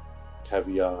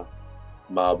 caviar,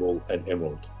 marble, and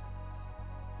emerald.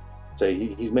 So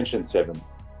he's mentioned 7.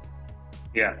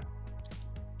 Yeah.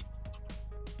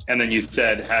 And then you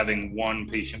said having 1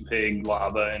 patient pig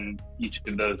lava in each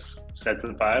of those sets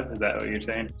of 5. Is that what you're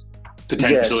saying?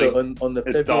 Potentially. Yeah, so on the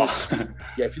February,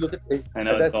 if you look at the, I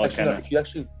know it's all kind of... if you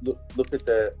actually look at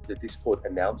the Discord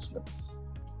announcements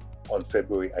on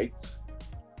February 8th,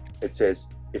 it says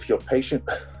if you're patient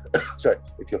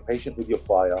with your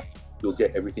fire, you'll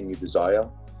get everything you desire,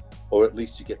 or at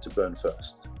least you get to burn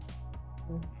first.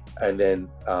 And then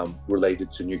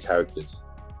related to new characters,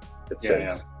 it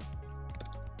says.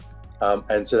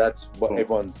 And so that's what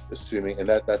everyone's assuming, and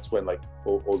that's when like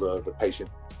all the patient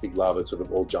big lava sort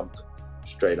of all jumped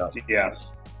straight up. Yeah.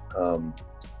 So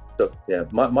yeah,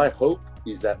 my hope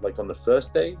is that like on the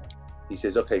first day, he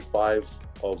says, okay, 5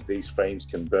 of these frames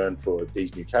can burn for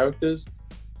these new characters.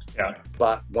 Yeah.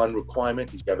 But one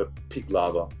requirement is you have a pig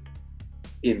lava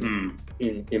in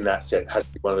that set. It has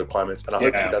to be one of the requirements. And I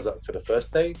hope he does that for the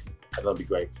first day, and that'll be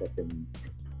great.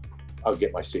 I'll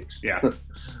get my 6. Yeah.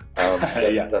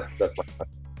 That's my plan.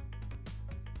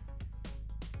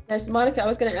 Yes, Monica, I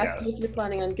was going to ask you if you're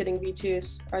planning on getting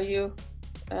V2s. Are you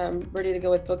ready to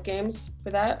go with book games for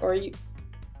that, or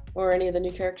any of the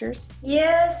new characters?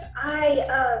 Yes,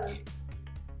 I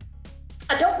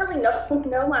don't really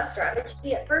know my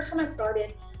strategy. At first, when I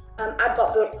started, I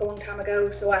bought books a long time ago,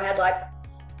 so I had like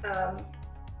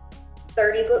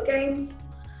 30 book games.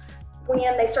 When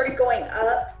they started going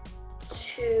up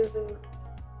to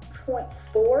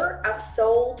 0.4, I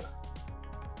sold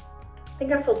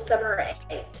think I sold 7 or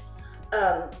 8.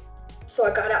 So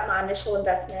I got out my initial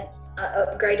investment. I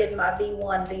upgraded my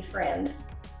V1 VeeFriend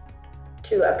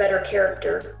to a better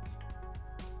character.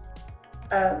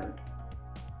 And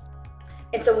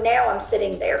so now I'm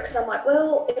sitting there because I'm like,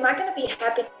 well, am I going to be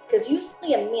happy? Because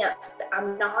usually in mints,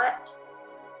 I'm not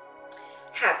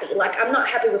happy. Like, I'm not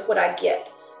happy with what I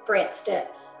get. For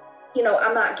instance, you know,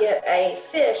 I might get a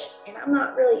fish and I'm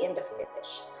not really into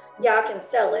fish. Yeah, I can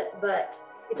sell it, but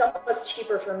it's almost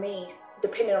cheaper for me,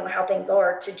 depending on how things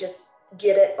are, to just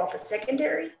get it off a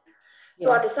secondary.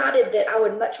 So I decided that I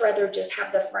would much rather just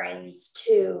have the frames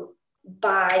to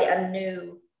buy a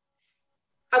new.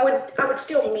 I would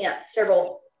still mint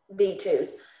several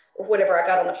V2s or whatever I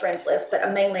got on the friends list,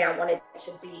 but mainly I wanted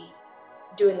to be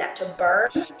doing that to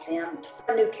burn them to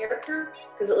find a new character,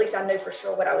 because at least I knew for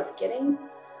sure what I was getting.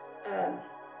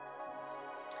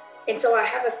 And so I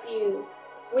have a few.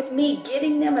 With me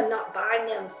getting them and not buying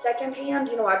them secondhand,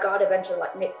 you know, I got a bunch of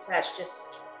like mixed match just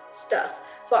stuff.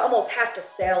 So I almost have to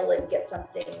sell and get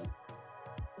something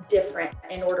different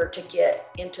in order to get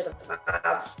into the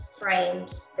 5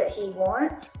 frames that he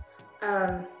wants.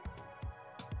 But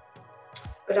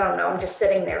I don't know, I'm just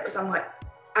sitting there because I'm like,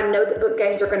 I know that book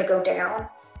games are going to go down,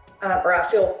 or I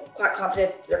feel quite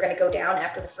confident they're going to go down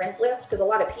after the friends list, because a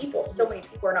lot of people, so many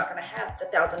people are not going to have the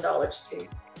 $1,000 to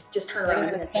just turn around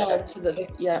and and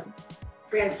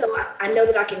so I know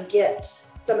that I can get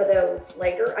some of those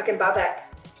later. I can buy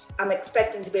back. I'm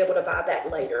expecting to be able to buy back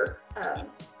later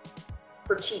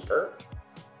for cheaper.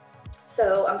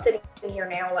 So I'm sitting here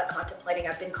now, like contemplating.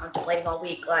 I've been contemplating all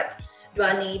week, like, do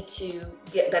I need to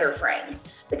get better frames?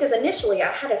 Because initially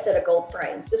I had a set of gold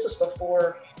frames. This was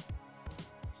before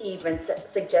he even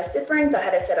suggested frames. I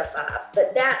had a set of 5,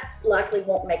 but that likely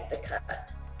won't make the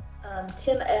cut.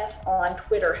 Tim F on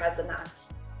Twitter has a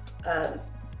nice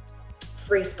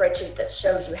free spreadsheet that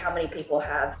shows you how many people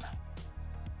have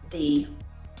the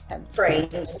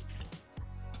frames.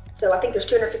 So I think there's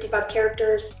 255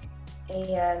 characters,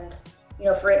 and you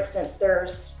know, for instance,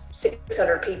 there's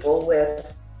 600 people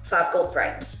with 5 gold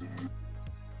frames.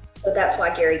 So that's why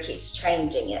Gary keeps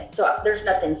changing it. So there's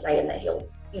nothing saying that he'll,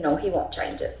 you know, he won't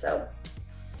change it. So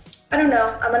I don't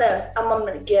know. I'm gonna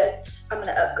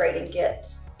upgrade and get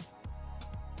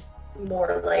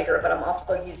more later, but I'm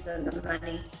also using the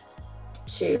money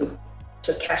to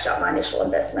cash out my initial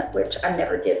investment, which I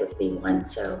never did with V1.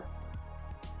 So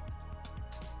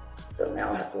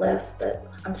now I have less, but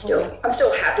I'm still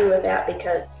happy with that,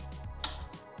 because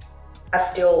I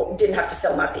still didn't have to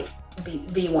sell my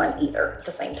V1 either at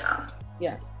the same time.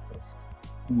 Yeah.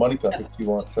 Monica, if you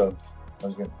want to, I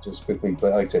was going to just quickly,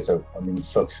 like I said, so I mean,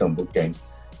 focus on book games.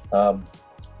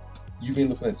 You've been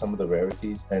looking at some of the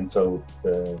rarities, and so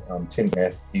the Tim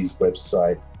F, his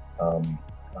website,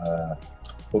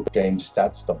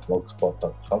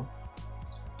 bookgamestats.blogspot.com.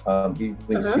 He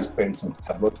links, he's created some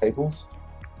tableau tables.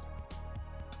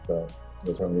 So,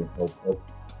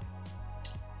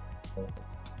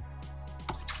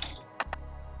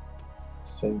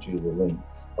 send you the link.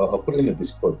 I'll put it in the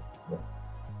Discord.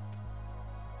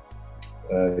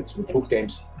 It's book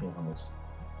games.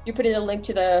 You're putting a link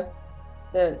to the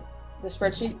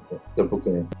spreadsheet? The book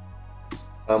game.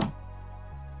 While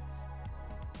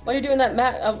you're doing that,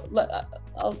 Matt, I'll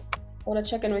want to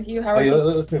check in with you. How are you?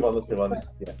 Let's move on.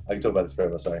 Yeah, I can talk about this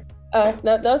forever. Sorry.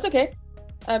 No, it's okay.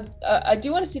 I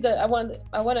do want to see I want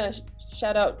to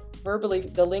shout out verbally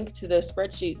the link to the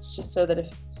spreadsheets, just so that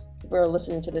if people are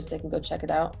listening to this, they can go check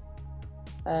it out.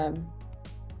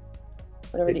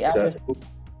 Whatever the app is.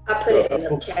 I put it in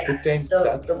the chat.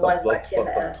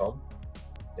 Bookgamestats.blogspot.com.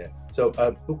 Yeah. So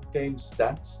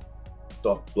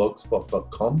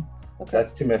bookgamestats.blogspot.com. Okay.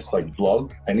 That's Tim F's like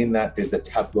blog, and in that there's a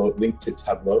Tableau link to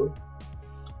Tableau,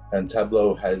 and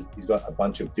Tableau he's got a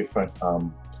bunch of different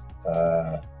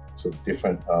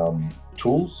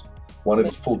tools. One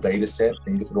is full data set,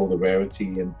 and you look at all the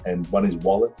rarity, and one is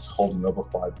wallets holding over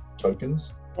 5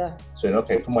 tokens. Yeah. So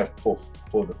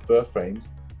for the fur frames,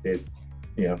 there's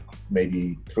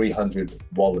maybe 300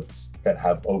 wallets that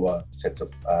have over sets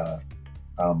of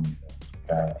a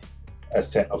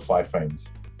set of 5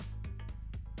 frames.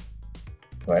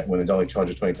 Right, when there's only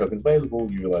 220 tokens available,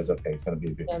 you realize, okay, it's going to be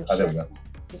a bit. There we go.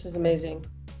 This is amazing.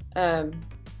 The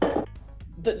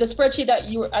spreadsheet that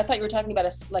I thought you were talking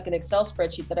about, like an Excel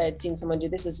spreadsheet that I had seen someone do.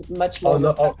 This is much more.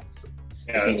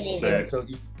 Yeah, so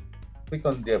you click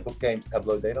on the book games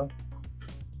Tableau data.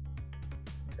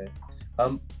 Okay.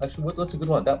 Actually, what's a good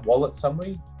one? That wallet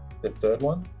summary, the third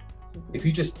one. If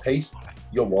you just paste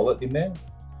your wallet in there,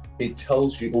 it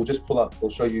tells you. It'll just pull up. It'll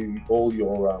show you all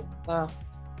your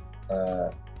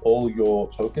all your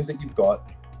tokens that you've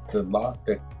got, the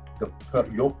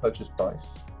your purchase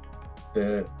price,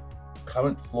 the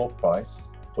current floor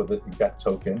price for the exact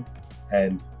token,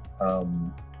 and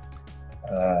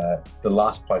the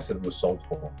last price that it was sold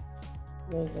for.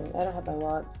 Amazing. I don't have my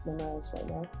wallet memorized right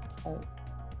now.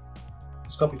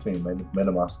 It's copy for you,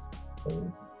 MetaMask.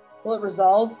 Will it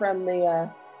resolve from the?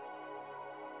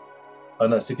 Oh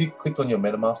no! So if you click on your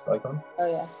MetaMask icon. Oh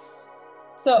yeah.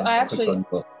 So I actually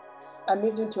your... I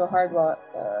moved into a hard wallet.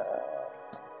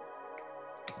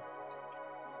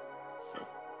 Let's see.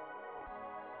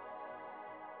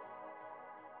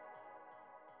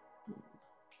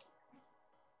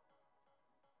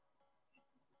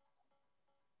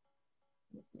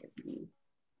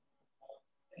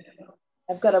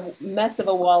 I've got a mess of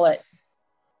a wallet.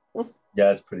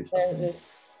 Yeah, it's pretty fun. There it is.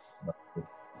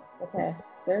 Okay,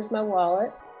 there's my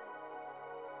wallet.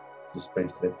 Just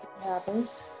paste it. It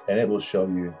happens. And it will show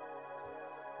you.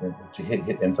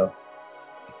 Hit enter.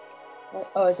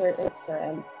 Oh, is there? Sorry,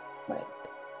 I'm right.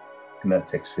 In that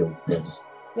text field.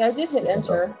 Yeah, I did hit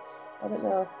enter. I don't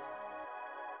know.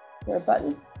 Is there a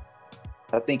button?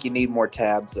 I think you need more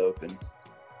tabs open.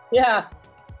 Yeah.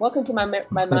 Welcome to my mind.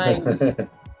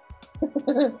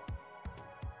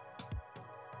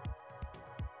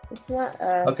 It's not.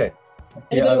 Okay.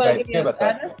 Yeah, okay. Forget about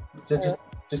that.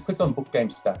 Just click on book game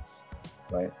stats,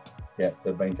 right? Yeah,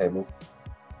 the main table.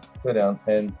 Go down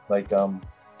and if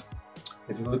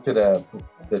you look at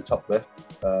the top left,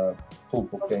 full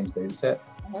book games data set,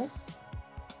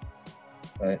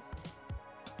 right?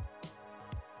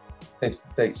 Takes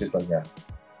just 10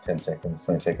 seconds,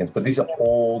 20 seconds. But these are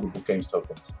all the book games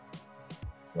tokens,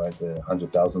 right? The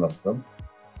 100,000 of them.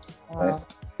 Wow.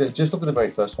 Right? Just look at the very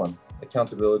first one.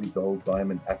 Accountability, gold,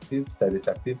 diamond, active, status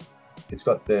active. It's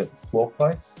got the floor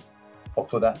price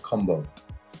for that combo.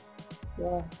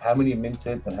 Yeah. How many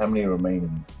minted and how many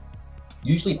remaining?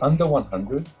 Usually under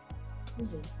 100.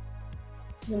 This is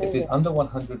If amazing. there's under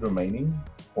 100 remaining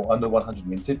or under 100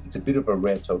 minted, it's a bit of a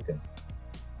rare token.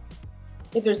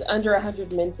 If there's under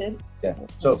 100 minted. Yeah.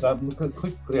 So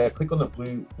click on the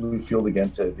blue field again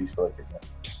to deselect it.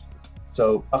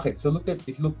 So so if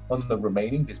you look on the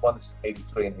remaining, there's one that's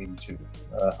 83 and 82.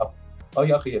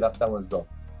 That one as well.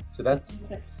 So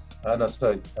that's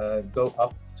go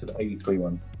up to the 83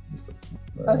 one.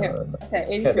 Okay,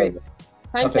 83.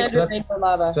 Kind Candor, Rainbow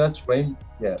Lava. So that's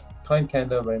Kind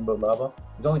Candor, Rainbow Lava.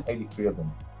 There's only 83 of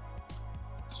them.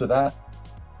 So that's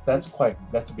a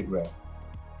bit rare.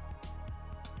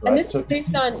 Right? And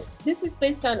this is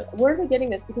based on where are we getting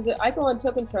this? Because I go on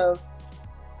Token Trove.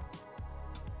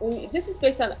 This is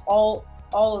based on all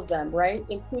of them, right?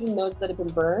 Including those that have been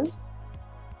burned.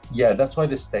 Yeah, that's why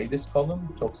the status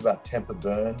column talks about temper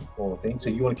burn or things. So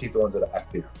you want to keep the ones that are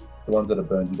active. The ones that are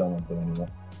burned, you don't want them anymore.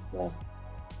 Yeah.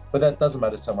 But that doesn't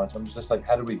matter so much. I'm just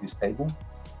how to read this table.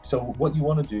 So what you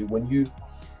want to do when you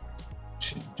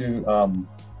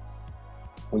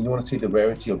when you want to see the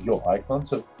rarity of your icon,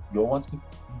 so your ones, because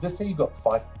let's say you got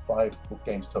five book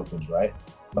games tokens, right?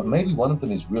 But maybe one of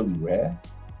them is really rare.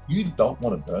 You don't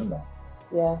want to burn that.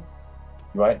 Yeah.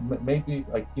 Right? Maybe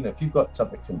if you've got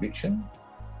something conviction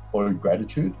or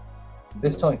gratitude,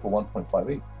 they're selling for 1.5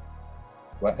 ETH,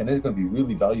 right? And they're going to be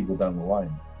really valuable down the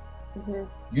line. Mm-hmm.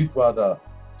 You'd rather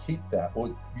keep that, or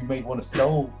you may want to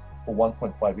sell for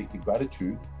 1.5 ETH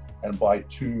gratitude and buy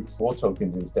 2 floor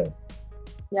tokens instead.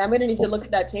 Yeah, I'm going to need to look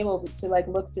at that table to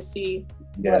look to see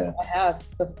what I have.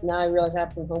 But now I realize I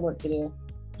have some homework to do.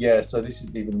 Yeah, so this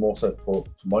is even more so for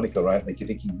Monica, right? You're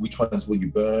thinking, which ones will you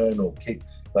burn or keep?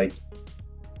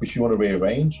 If you want to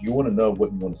rearrange, you want to know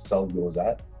what you want to sell yours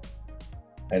at.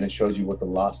 And it shows you what the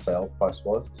last sale price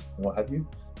was and what have you.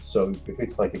 So if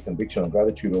it's a conviction or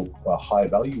gratitude or a high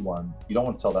value one, you don't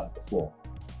want to sell that at the floor.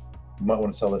 You might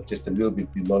want to sell it just a little bit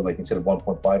below, instead of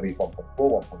 1.5 ETH,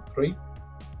 1.4, 1.3,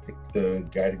 the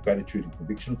gratitude and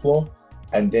conviction floor,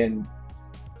 and then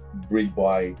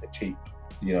rebuy a cheap,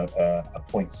 a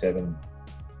 0.7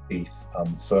 ETH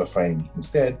fur frame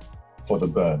instead for the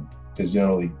burn, because you don't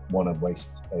really want to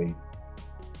waste a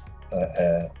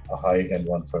high-end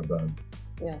one for a burn.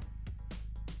 Yeah.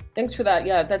 Thanks for that.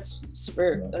 Yeah, that's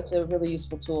super. That's a really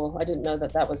useful tool. I didn't know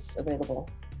that was available.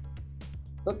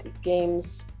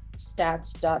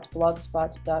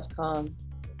 Bookgamesstats.blogspot.com.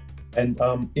 And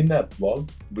in that blog,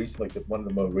 one of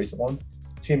the more recent ones,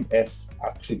 Tim F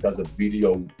actually does a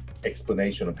video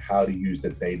explanation of how to use the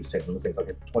data set. It's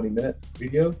a 20-minute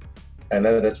video. And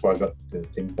that's where I got the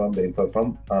info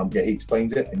from. He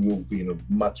explains it, and you'll be in a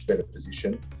much better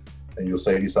position. And you'll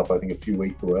save yourself, I think, a few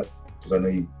ETH worth, because I know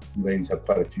you ladies have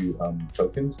quite a few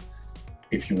tokens.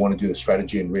 If you want to do the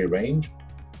strategy and rearrange,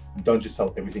 don't just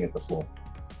sell everything at the floor.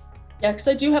 Yeah, because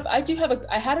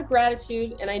I had a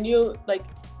gratitude, and I knew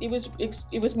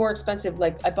it was more expensive.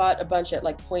 Like I bought a bunch at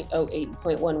like 0.08 and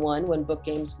 0.11 when book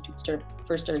games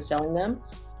first started selling them.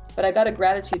 But I got a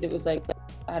gratitude that was like,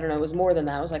 I don't know, it was more than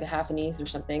that. It was like a half an ETH or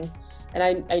something.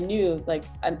 And I knew like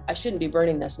I shouldn't be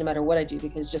burning this no matter what I do,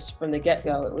 because just from the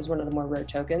get-go, it was one of the more rare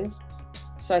tokens.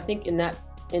 So I think in that,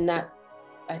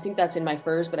 I think that's in my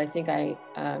FERS, but I think I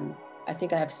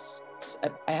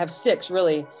have 6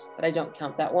 really, but I don't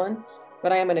count that one.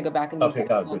 But I am going to go back and okay,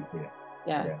 good,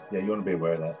 yeah. You want to be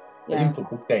aware of that. Yeah. Even for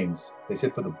book games, they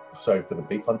said for the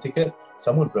VeeFriends ticket,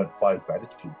 someone burnt 5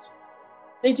 gratitudes.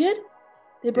 They did.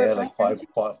 They burnt like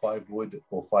 5 wood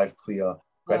or 5 clear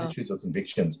gratitudes or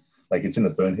convictions. Like it's in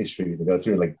the burn history to go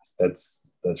through. Like that's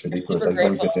ridiculous.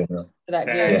 Like for that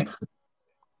game.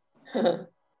 Yeah.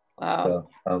 Wow.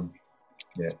 So,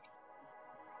 yeah.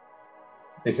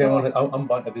 If anyone, I'm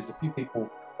there's a few people.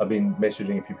 I've been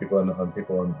messaging a few people on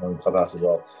people on Clubhouse as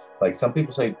well. Like some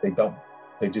people say they're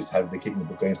keeping the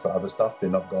book games for other stuff. They're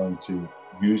not going to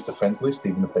use the friends list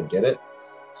even if they get it.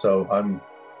 So I'm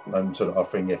sort of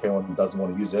offering, if anyone doesn't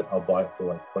want to use it, I'll buy it for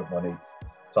like 0.1 ETH.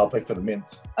 So I'll pay for the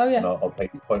mint. Oh yeah. And I'll pay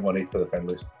 0.1 ETH for the friend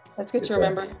list. That's good to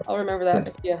remember. I'll remember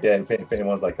that. Yeah. Yeah. If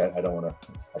anyone's like, I don't want to,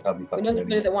 I can't be fucking. We know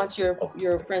somebody that wants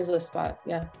your friends list spot.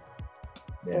 Yeah.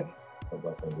 Yeah. I'll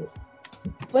buy friends list.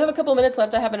 We have a couple of minutes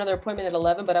left. I have another appointment at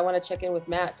 11, but I want to check in with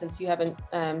Matt since you haven't.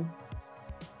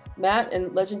 Matt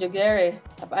and Legend of Gary.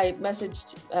 I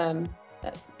messaged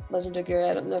Legend of Gary.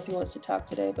 I don't know if he wants to talk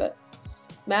today, but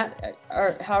Matt,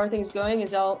 how are things going?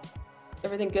 Is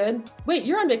everything good? Wait,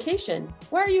 you're on vacation.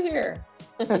 Why are you here?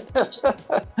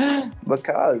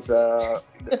 Because I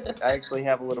actually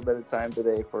have a little bit of time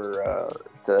today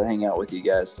to hang out with you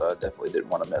guys, so I definitely didn't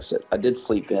want to miss it. I did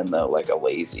sleep in though, like a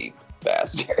lazy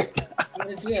bastard. I'm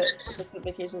gonna do it. That's what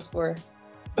vacation's for.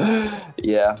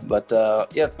 Yeah, but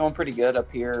yeah, it's going pretty good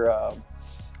up here.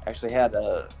 Actually had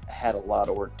a lot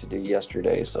of work to do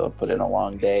yesterday, so I put in a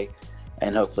long day,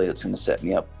 and hopefully it's going to set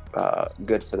me up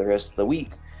good for the rest of the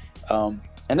week.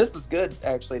 And this is good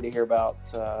actually to hear about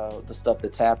the stuff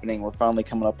that's happening. We're finally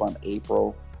coming up on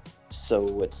April,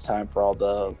 so it's time for all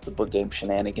the book game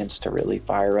shenanigans to really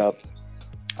fire up.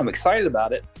 I'm excited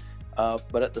about it,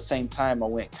 but at the same time, I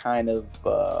went kind of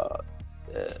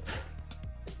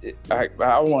I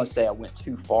don't want to say I went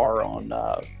too far on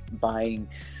buying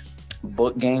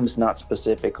book games, not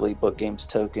specifically book games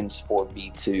tokens for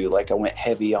V2. Like I went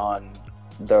heavy on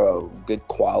the good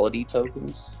quality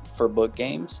tokens for book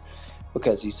games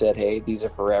because he said, hey, these are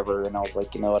forever. And I was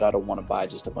like, you know what? I don't want to buy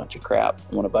just a bunch of crap.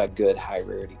 I want to buy good high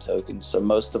rarity tokens. So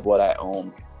most of what I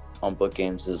own on book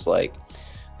games is like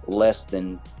less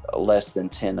than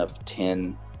 10 of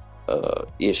 10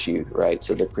 issued, right?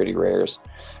 So they're pretty rares.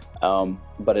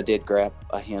 But I did grab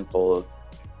a handful of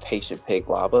Patient Pig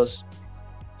Lavas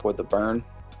for the burn.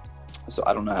 So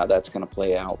I don't know how that's going to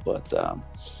play out, but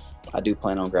I do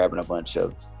plan on grabbing a bunch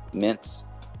of mints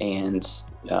and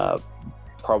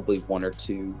probably 1 or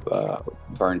 2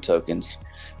 burn tokens.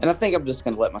 And I think I'm just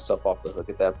going to let myself off the hook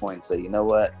at that point and say, you know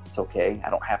what? It's okay. I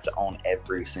don't have to own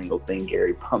every single thing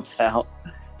Gary pumps out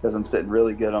because I'm sitting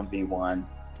really good on V1.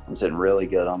 I'm sitting really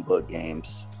good on book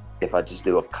games. If I just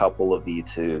do a couple of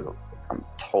V2, I'm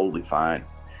totally fine.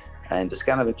 And just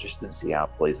kind of interested to see how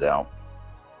it plays out.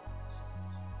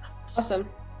 Awesome.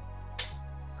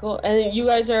 Cool. And you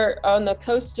guys are on the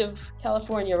coast of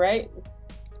California, right?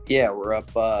 Yeah, we're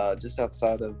up just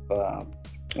outside of,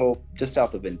 just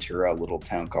south of Ventura, a little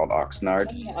town called Oxnard.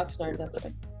 Oh, yeah, Oxnard, that's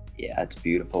right. Yeah, it's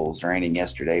beautiful. It was raining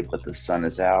yesterday, but the sun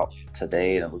is out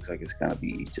today, and it looks like it's going to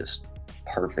be just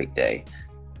perfect day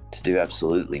to do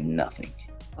absolutely nothing.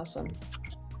 Awesome.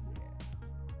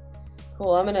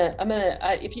 Cool. I'm gonna.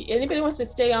 If anybody wants to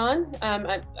stay on,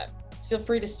 I feel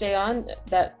free to stay on.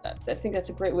 I think that's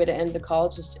a great way to end the call.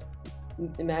 Just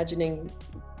imagining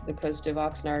the coast of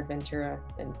Oxnard, Ventura,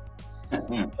 and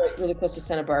really close to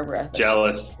Santa Barbara. That's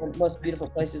jealous. one of the most beautiful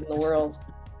places in the world.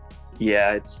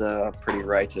 Yeah, it's pretty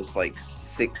righteous, like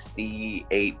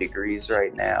 68 degrees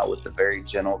right now with a very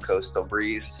gentle coastal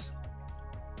breeze.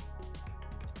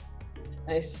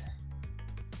 Nice.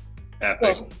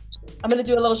 Epic. Cool. I'm going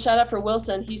to do a little shout out for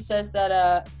Wilson. He says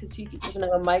that because he doesn't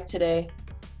have a mic today,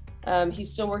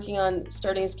 he's still working on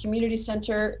starting his community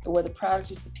center where the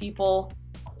product is the people,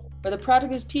 where the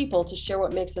product is people to share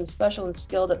what makes them special and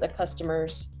skilled at the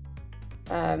customers.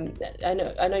 I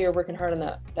know you're working hard on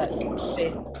that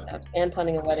space and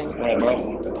planning a wedding.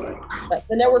 But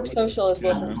the network social is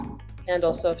Wilson's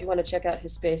handle, so if you want to check out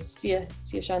his space, see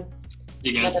ya, Sean.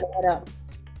 You guys.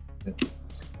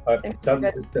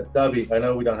 Darby, I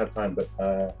know we don't have time, but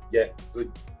yeah,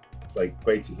 good, like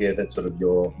great to hear that sort of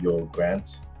your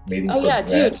grant meeting. Oh yeah,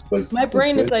 dude, my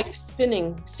brain is like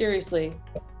spinning, seriously.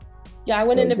 Yeah, I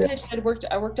went in and Yeah. pitched.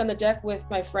 I worked on the deck with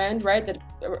my friend, right, that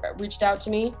reached out to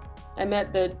me. I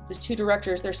met the two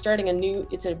directors. They're starting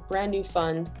it's a brand new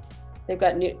fund. They've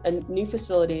got new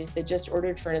facilities. They just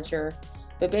ordered furniture.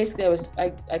 But basically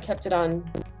I kept it on,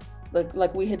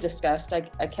 like we had discussed, I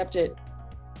kept it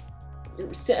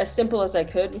as simple as I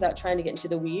could without trying to get into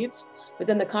the weeds. But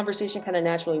then the conversation kind of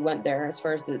naturally went there as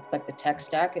far as the tech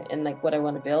stack and like what I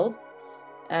want to build.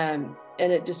 And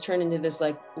it just turned into this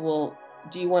like, well,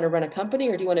 do you want to run a company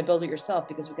or do you want to build it yourself?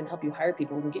 Because we can help you hire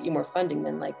people. We can get you more funding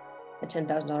than like a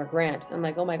 $10,000 grant. And I'm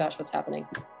like, oh my gosh, what's happening?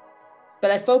 But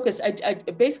I focused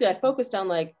on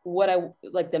like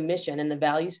like the mission and the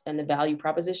values and the value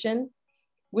proposition,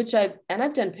 which I've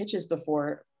done pitches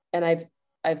before. And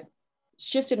I've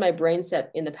shifted my brain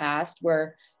set in the past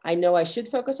where I know I should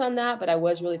focus on that, but I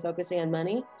was really focusing on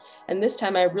money. And this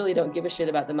time I really don't give a shit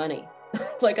about the money.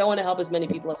 Like I want to help as many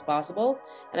people as possible.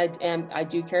 And I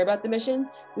do care about the mission,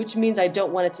 which means I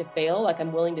don't want it to fail. Like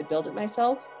I'm willing to build it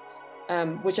myself,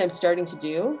 which I'm starting to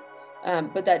do.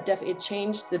 But that it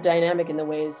changed the dynamic in the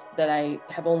ways that I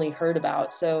have only heard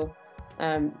about. So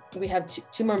we have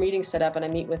two more meetings set up and I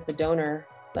meet with the donor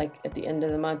like at the end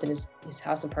of the month in his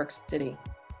house in Park City.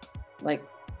 Like,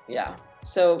 yeah.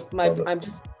 So I'm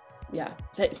just, yeah.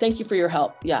 Thank you for your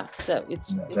help. Yeah. So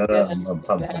it's, I'm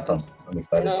pumped. I'm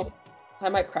excited. You know, I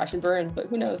might crash and burn, but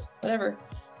who knows? Whatever.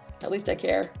 At least I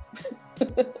care.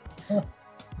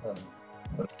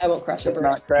 I won't crash and It's burn.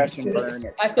 not crash and burn.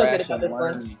 It's I feel good crash about and this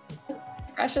learn. one.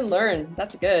 Crash and learn.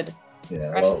 That's good.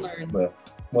 Yeah. Crash and learn.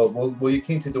 Well, you're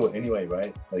keen to do it anyway,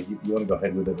 right? Like you want to go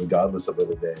ahead with it regardless of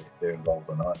whether they're involved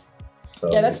or not.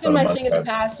 So yeah, that's been my thing in the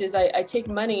past is I take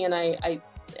money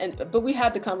but we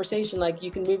had the conversation, like you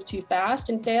can move too fast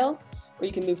and fail, or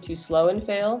you can move too slow and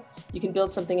fail. You can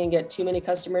build something and get too many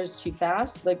customers too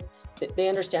fast. Like they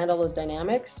understand all those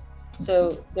dynamics.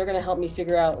 So they're going to help me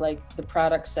figure out like the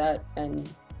product set.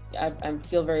 And I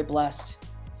feel very blessed.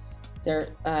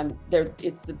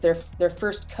 It's their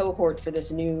first cohort for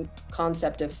this new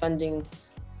concept of funding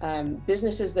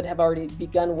businesses that have already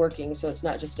begun working. So it's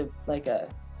not just a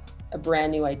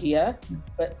brand new idea,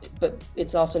 but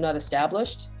it's also not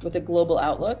established with a global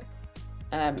outlook.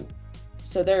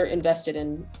 So they're invested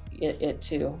in it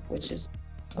too, which is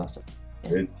awesome.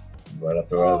 Good. Right up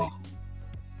your alley.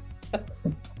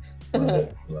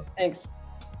 Thanks.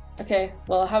 Okay,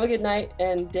 well, have a good night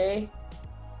and day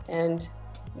and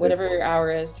whatever your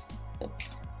hour is.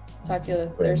 Talk to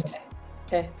you Thursday.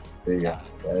 Okay. There you go.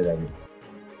 Bye.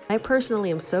 I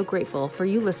personally am so grateful for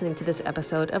you listening to this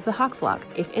episode of the Flawk.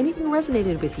 If anything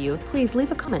resonated with you, please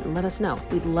leave a comment and let us know.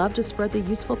 We'd love to spread the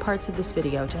useful parts of this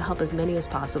video to help as many as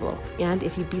possible. And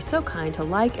if you'd be so kind to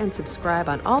like and subscribe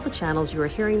on all the channels you are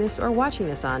hearing this or watching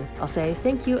this on, I'll say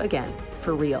thank you again,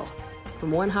 for real.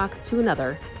 From one hawk to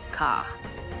another, Ka.